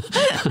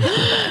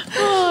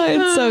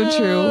 It's so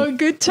true.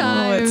 Good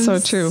times. Oh,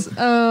 it's so true.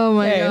 Oh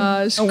my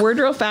gosh. A word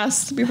real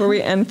fast before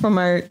we end from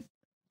our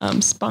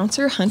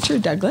sponsor, Hunter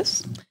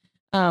Douglas.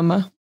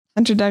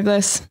 Hunter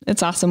Douglas,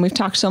 it's awesome. We've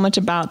talked so much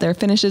about their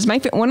finishes.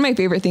 One of my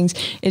favorite things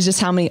is just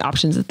how many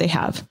options that they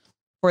have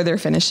for their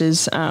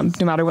finishes. No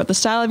matter what the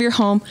style of your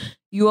home,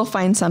 you will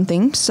find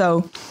something.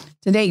 So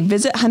today,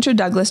 visit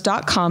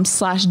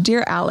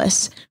hunterdouglas.com/Dear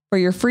Alice for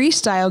your free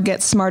Style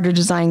Get Smarter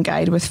design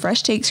guide with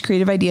fresh takes,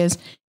 creative ideas,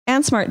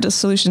 and smart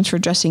solutions for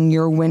dressing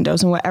your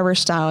windows in whatever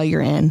style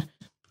you're in.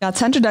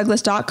 That's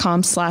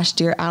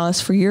hunterdouglas.com/Dear Alice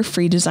for your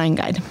free design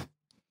guide.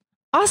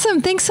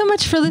 Awesome. Thanks so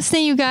much for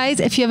listening, you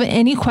guys. If you have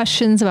any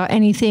questions about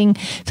anything,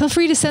 feel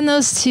free to send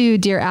those to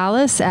Dear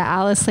Alice at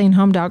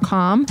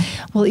alicelanehome.com.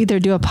 We'll either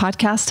do a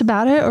podcast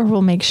about it or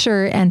we'll make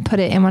sure and put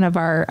it in one of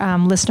our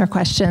listener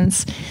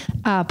questions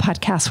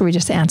podcasts where we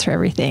just answer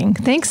everything.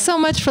 Thanks so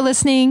much for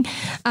listening.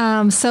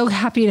 So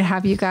happy to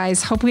have you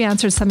guys. Hope we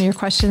answered some of your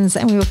questions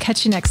and we will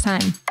catch you next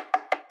time.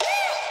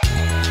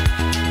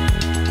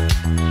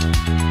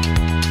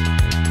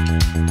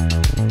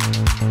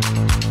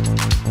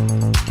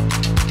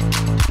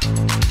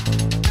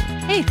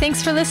 Hey,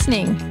 thanks for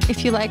listening.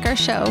 If you like our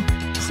show,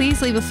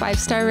 please leave a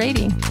 5-star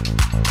rating.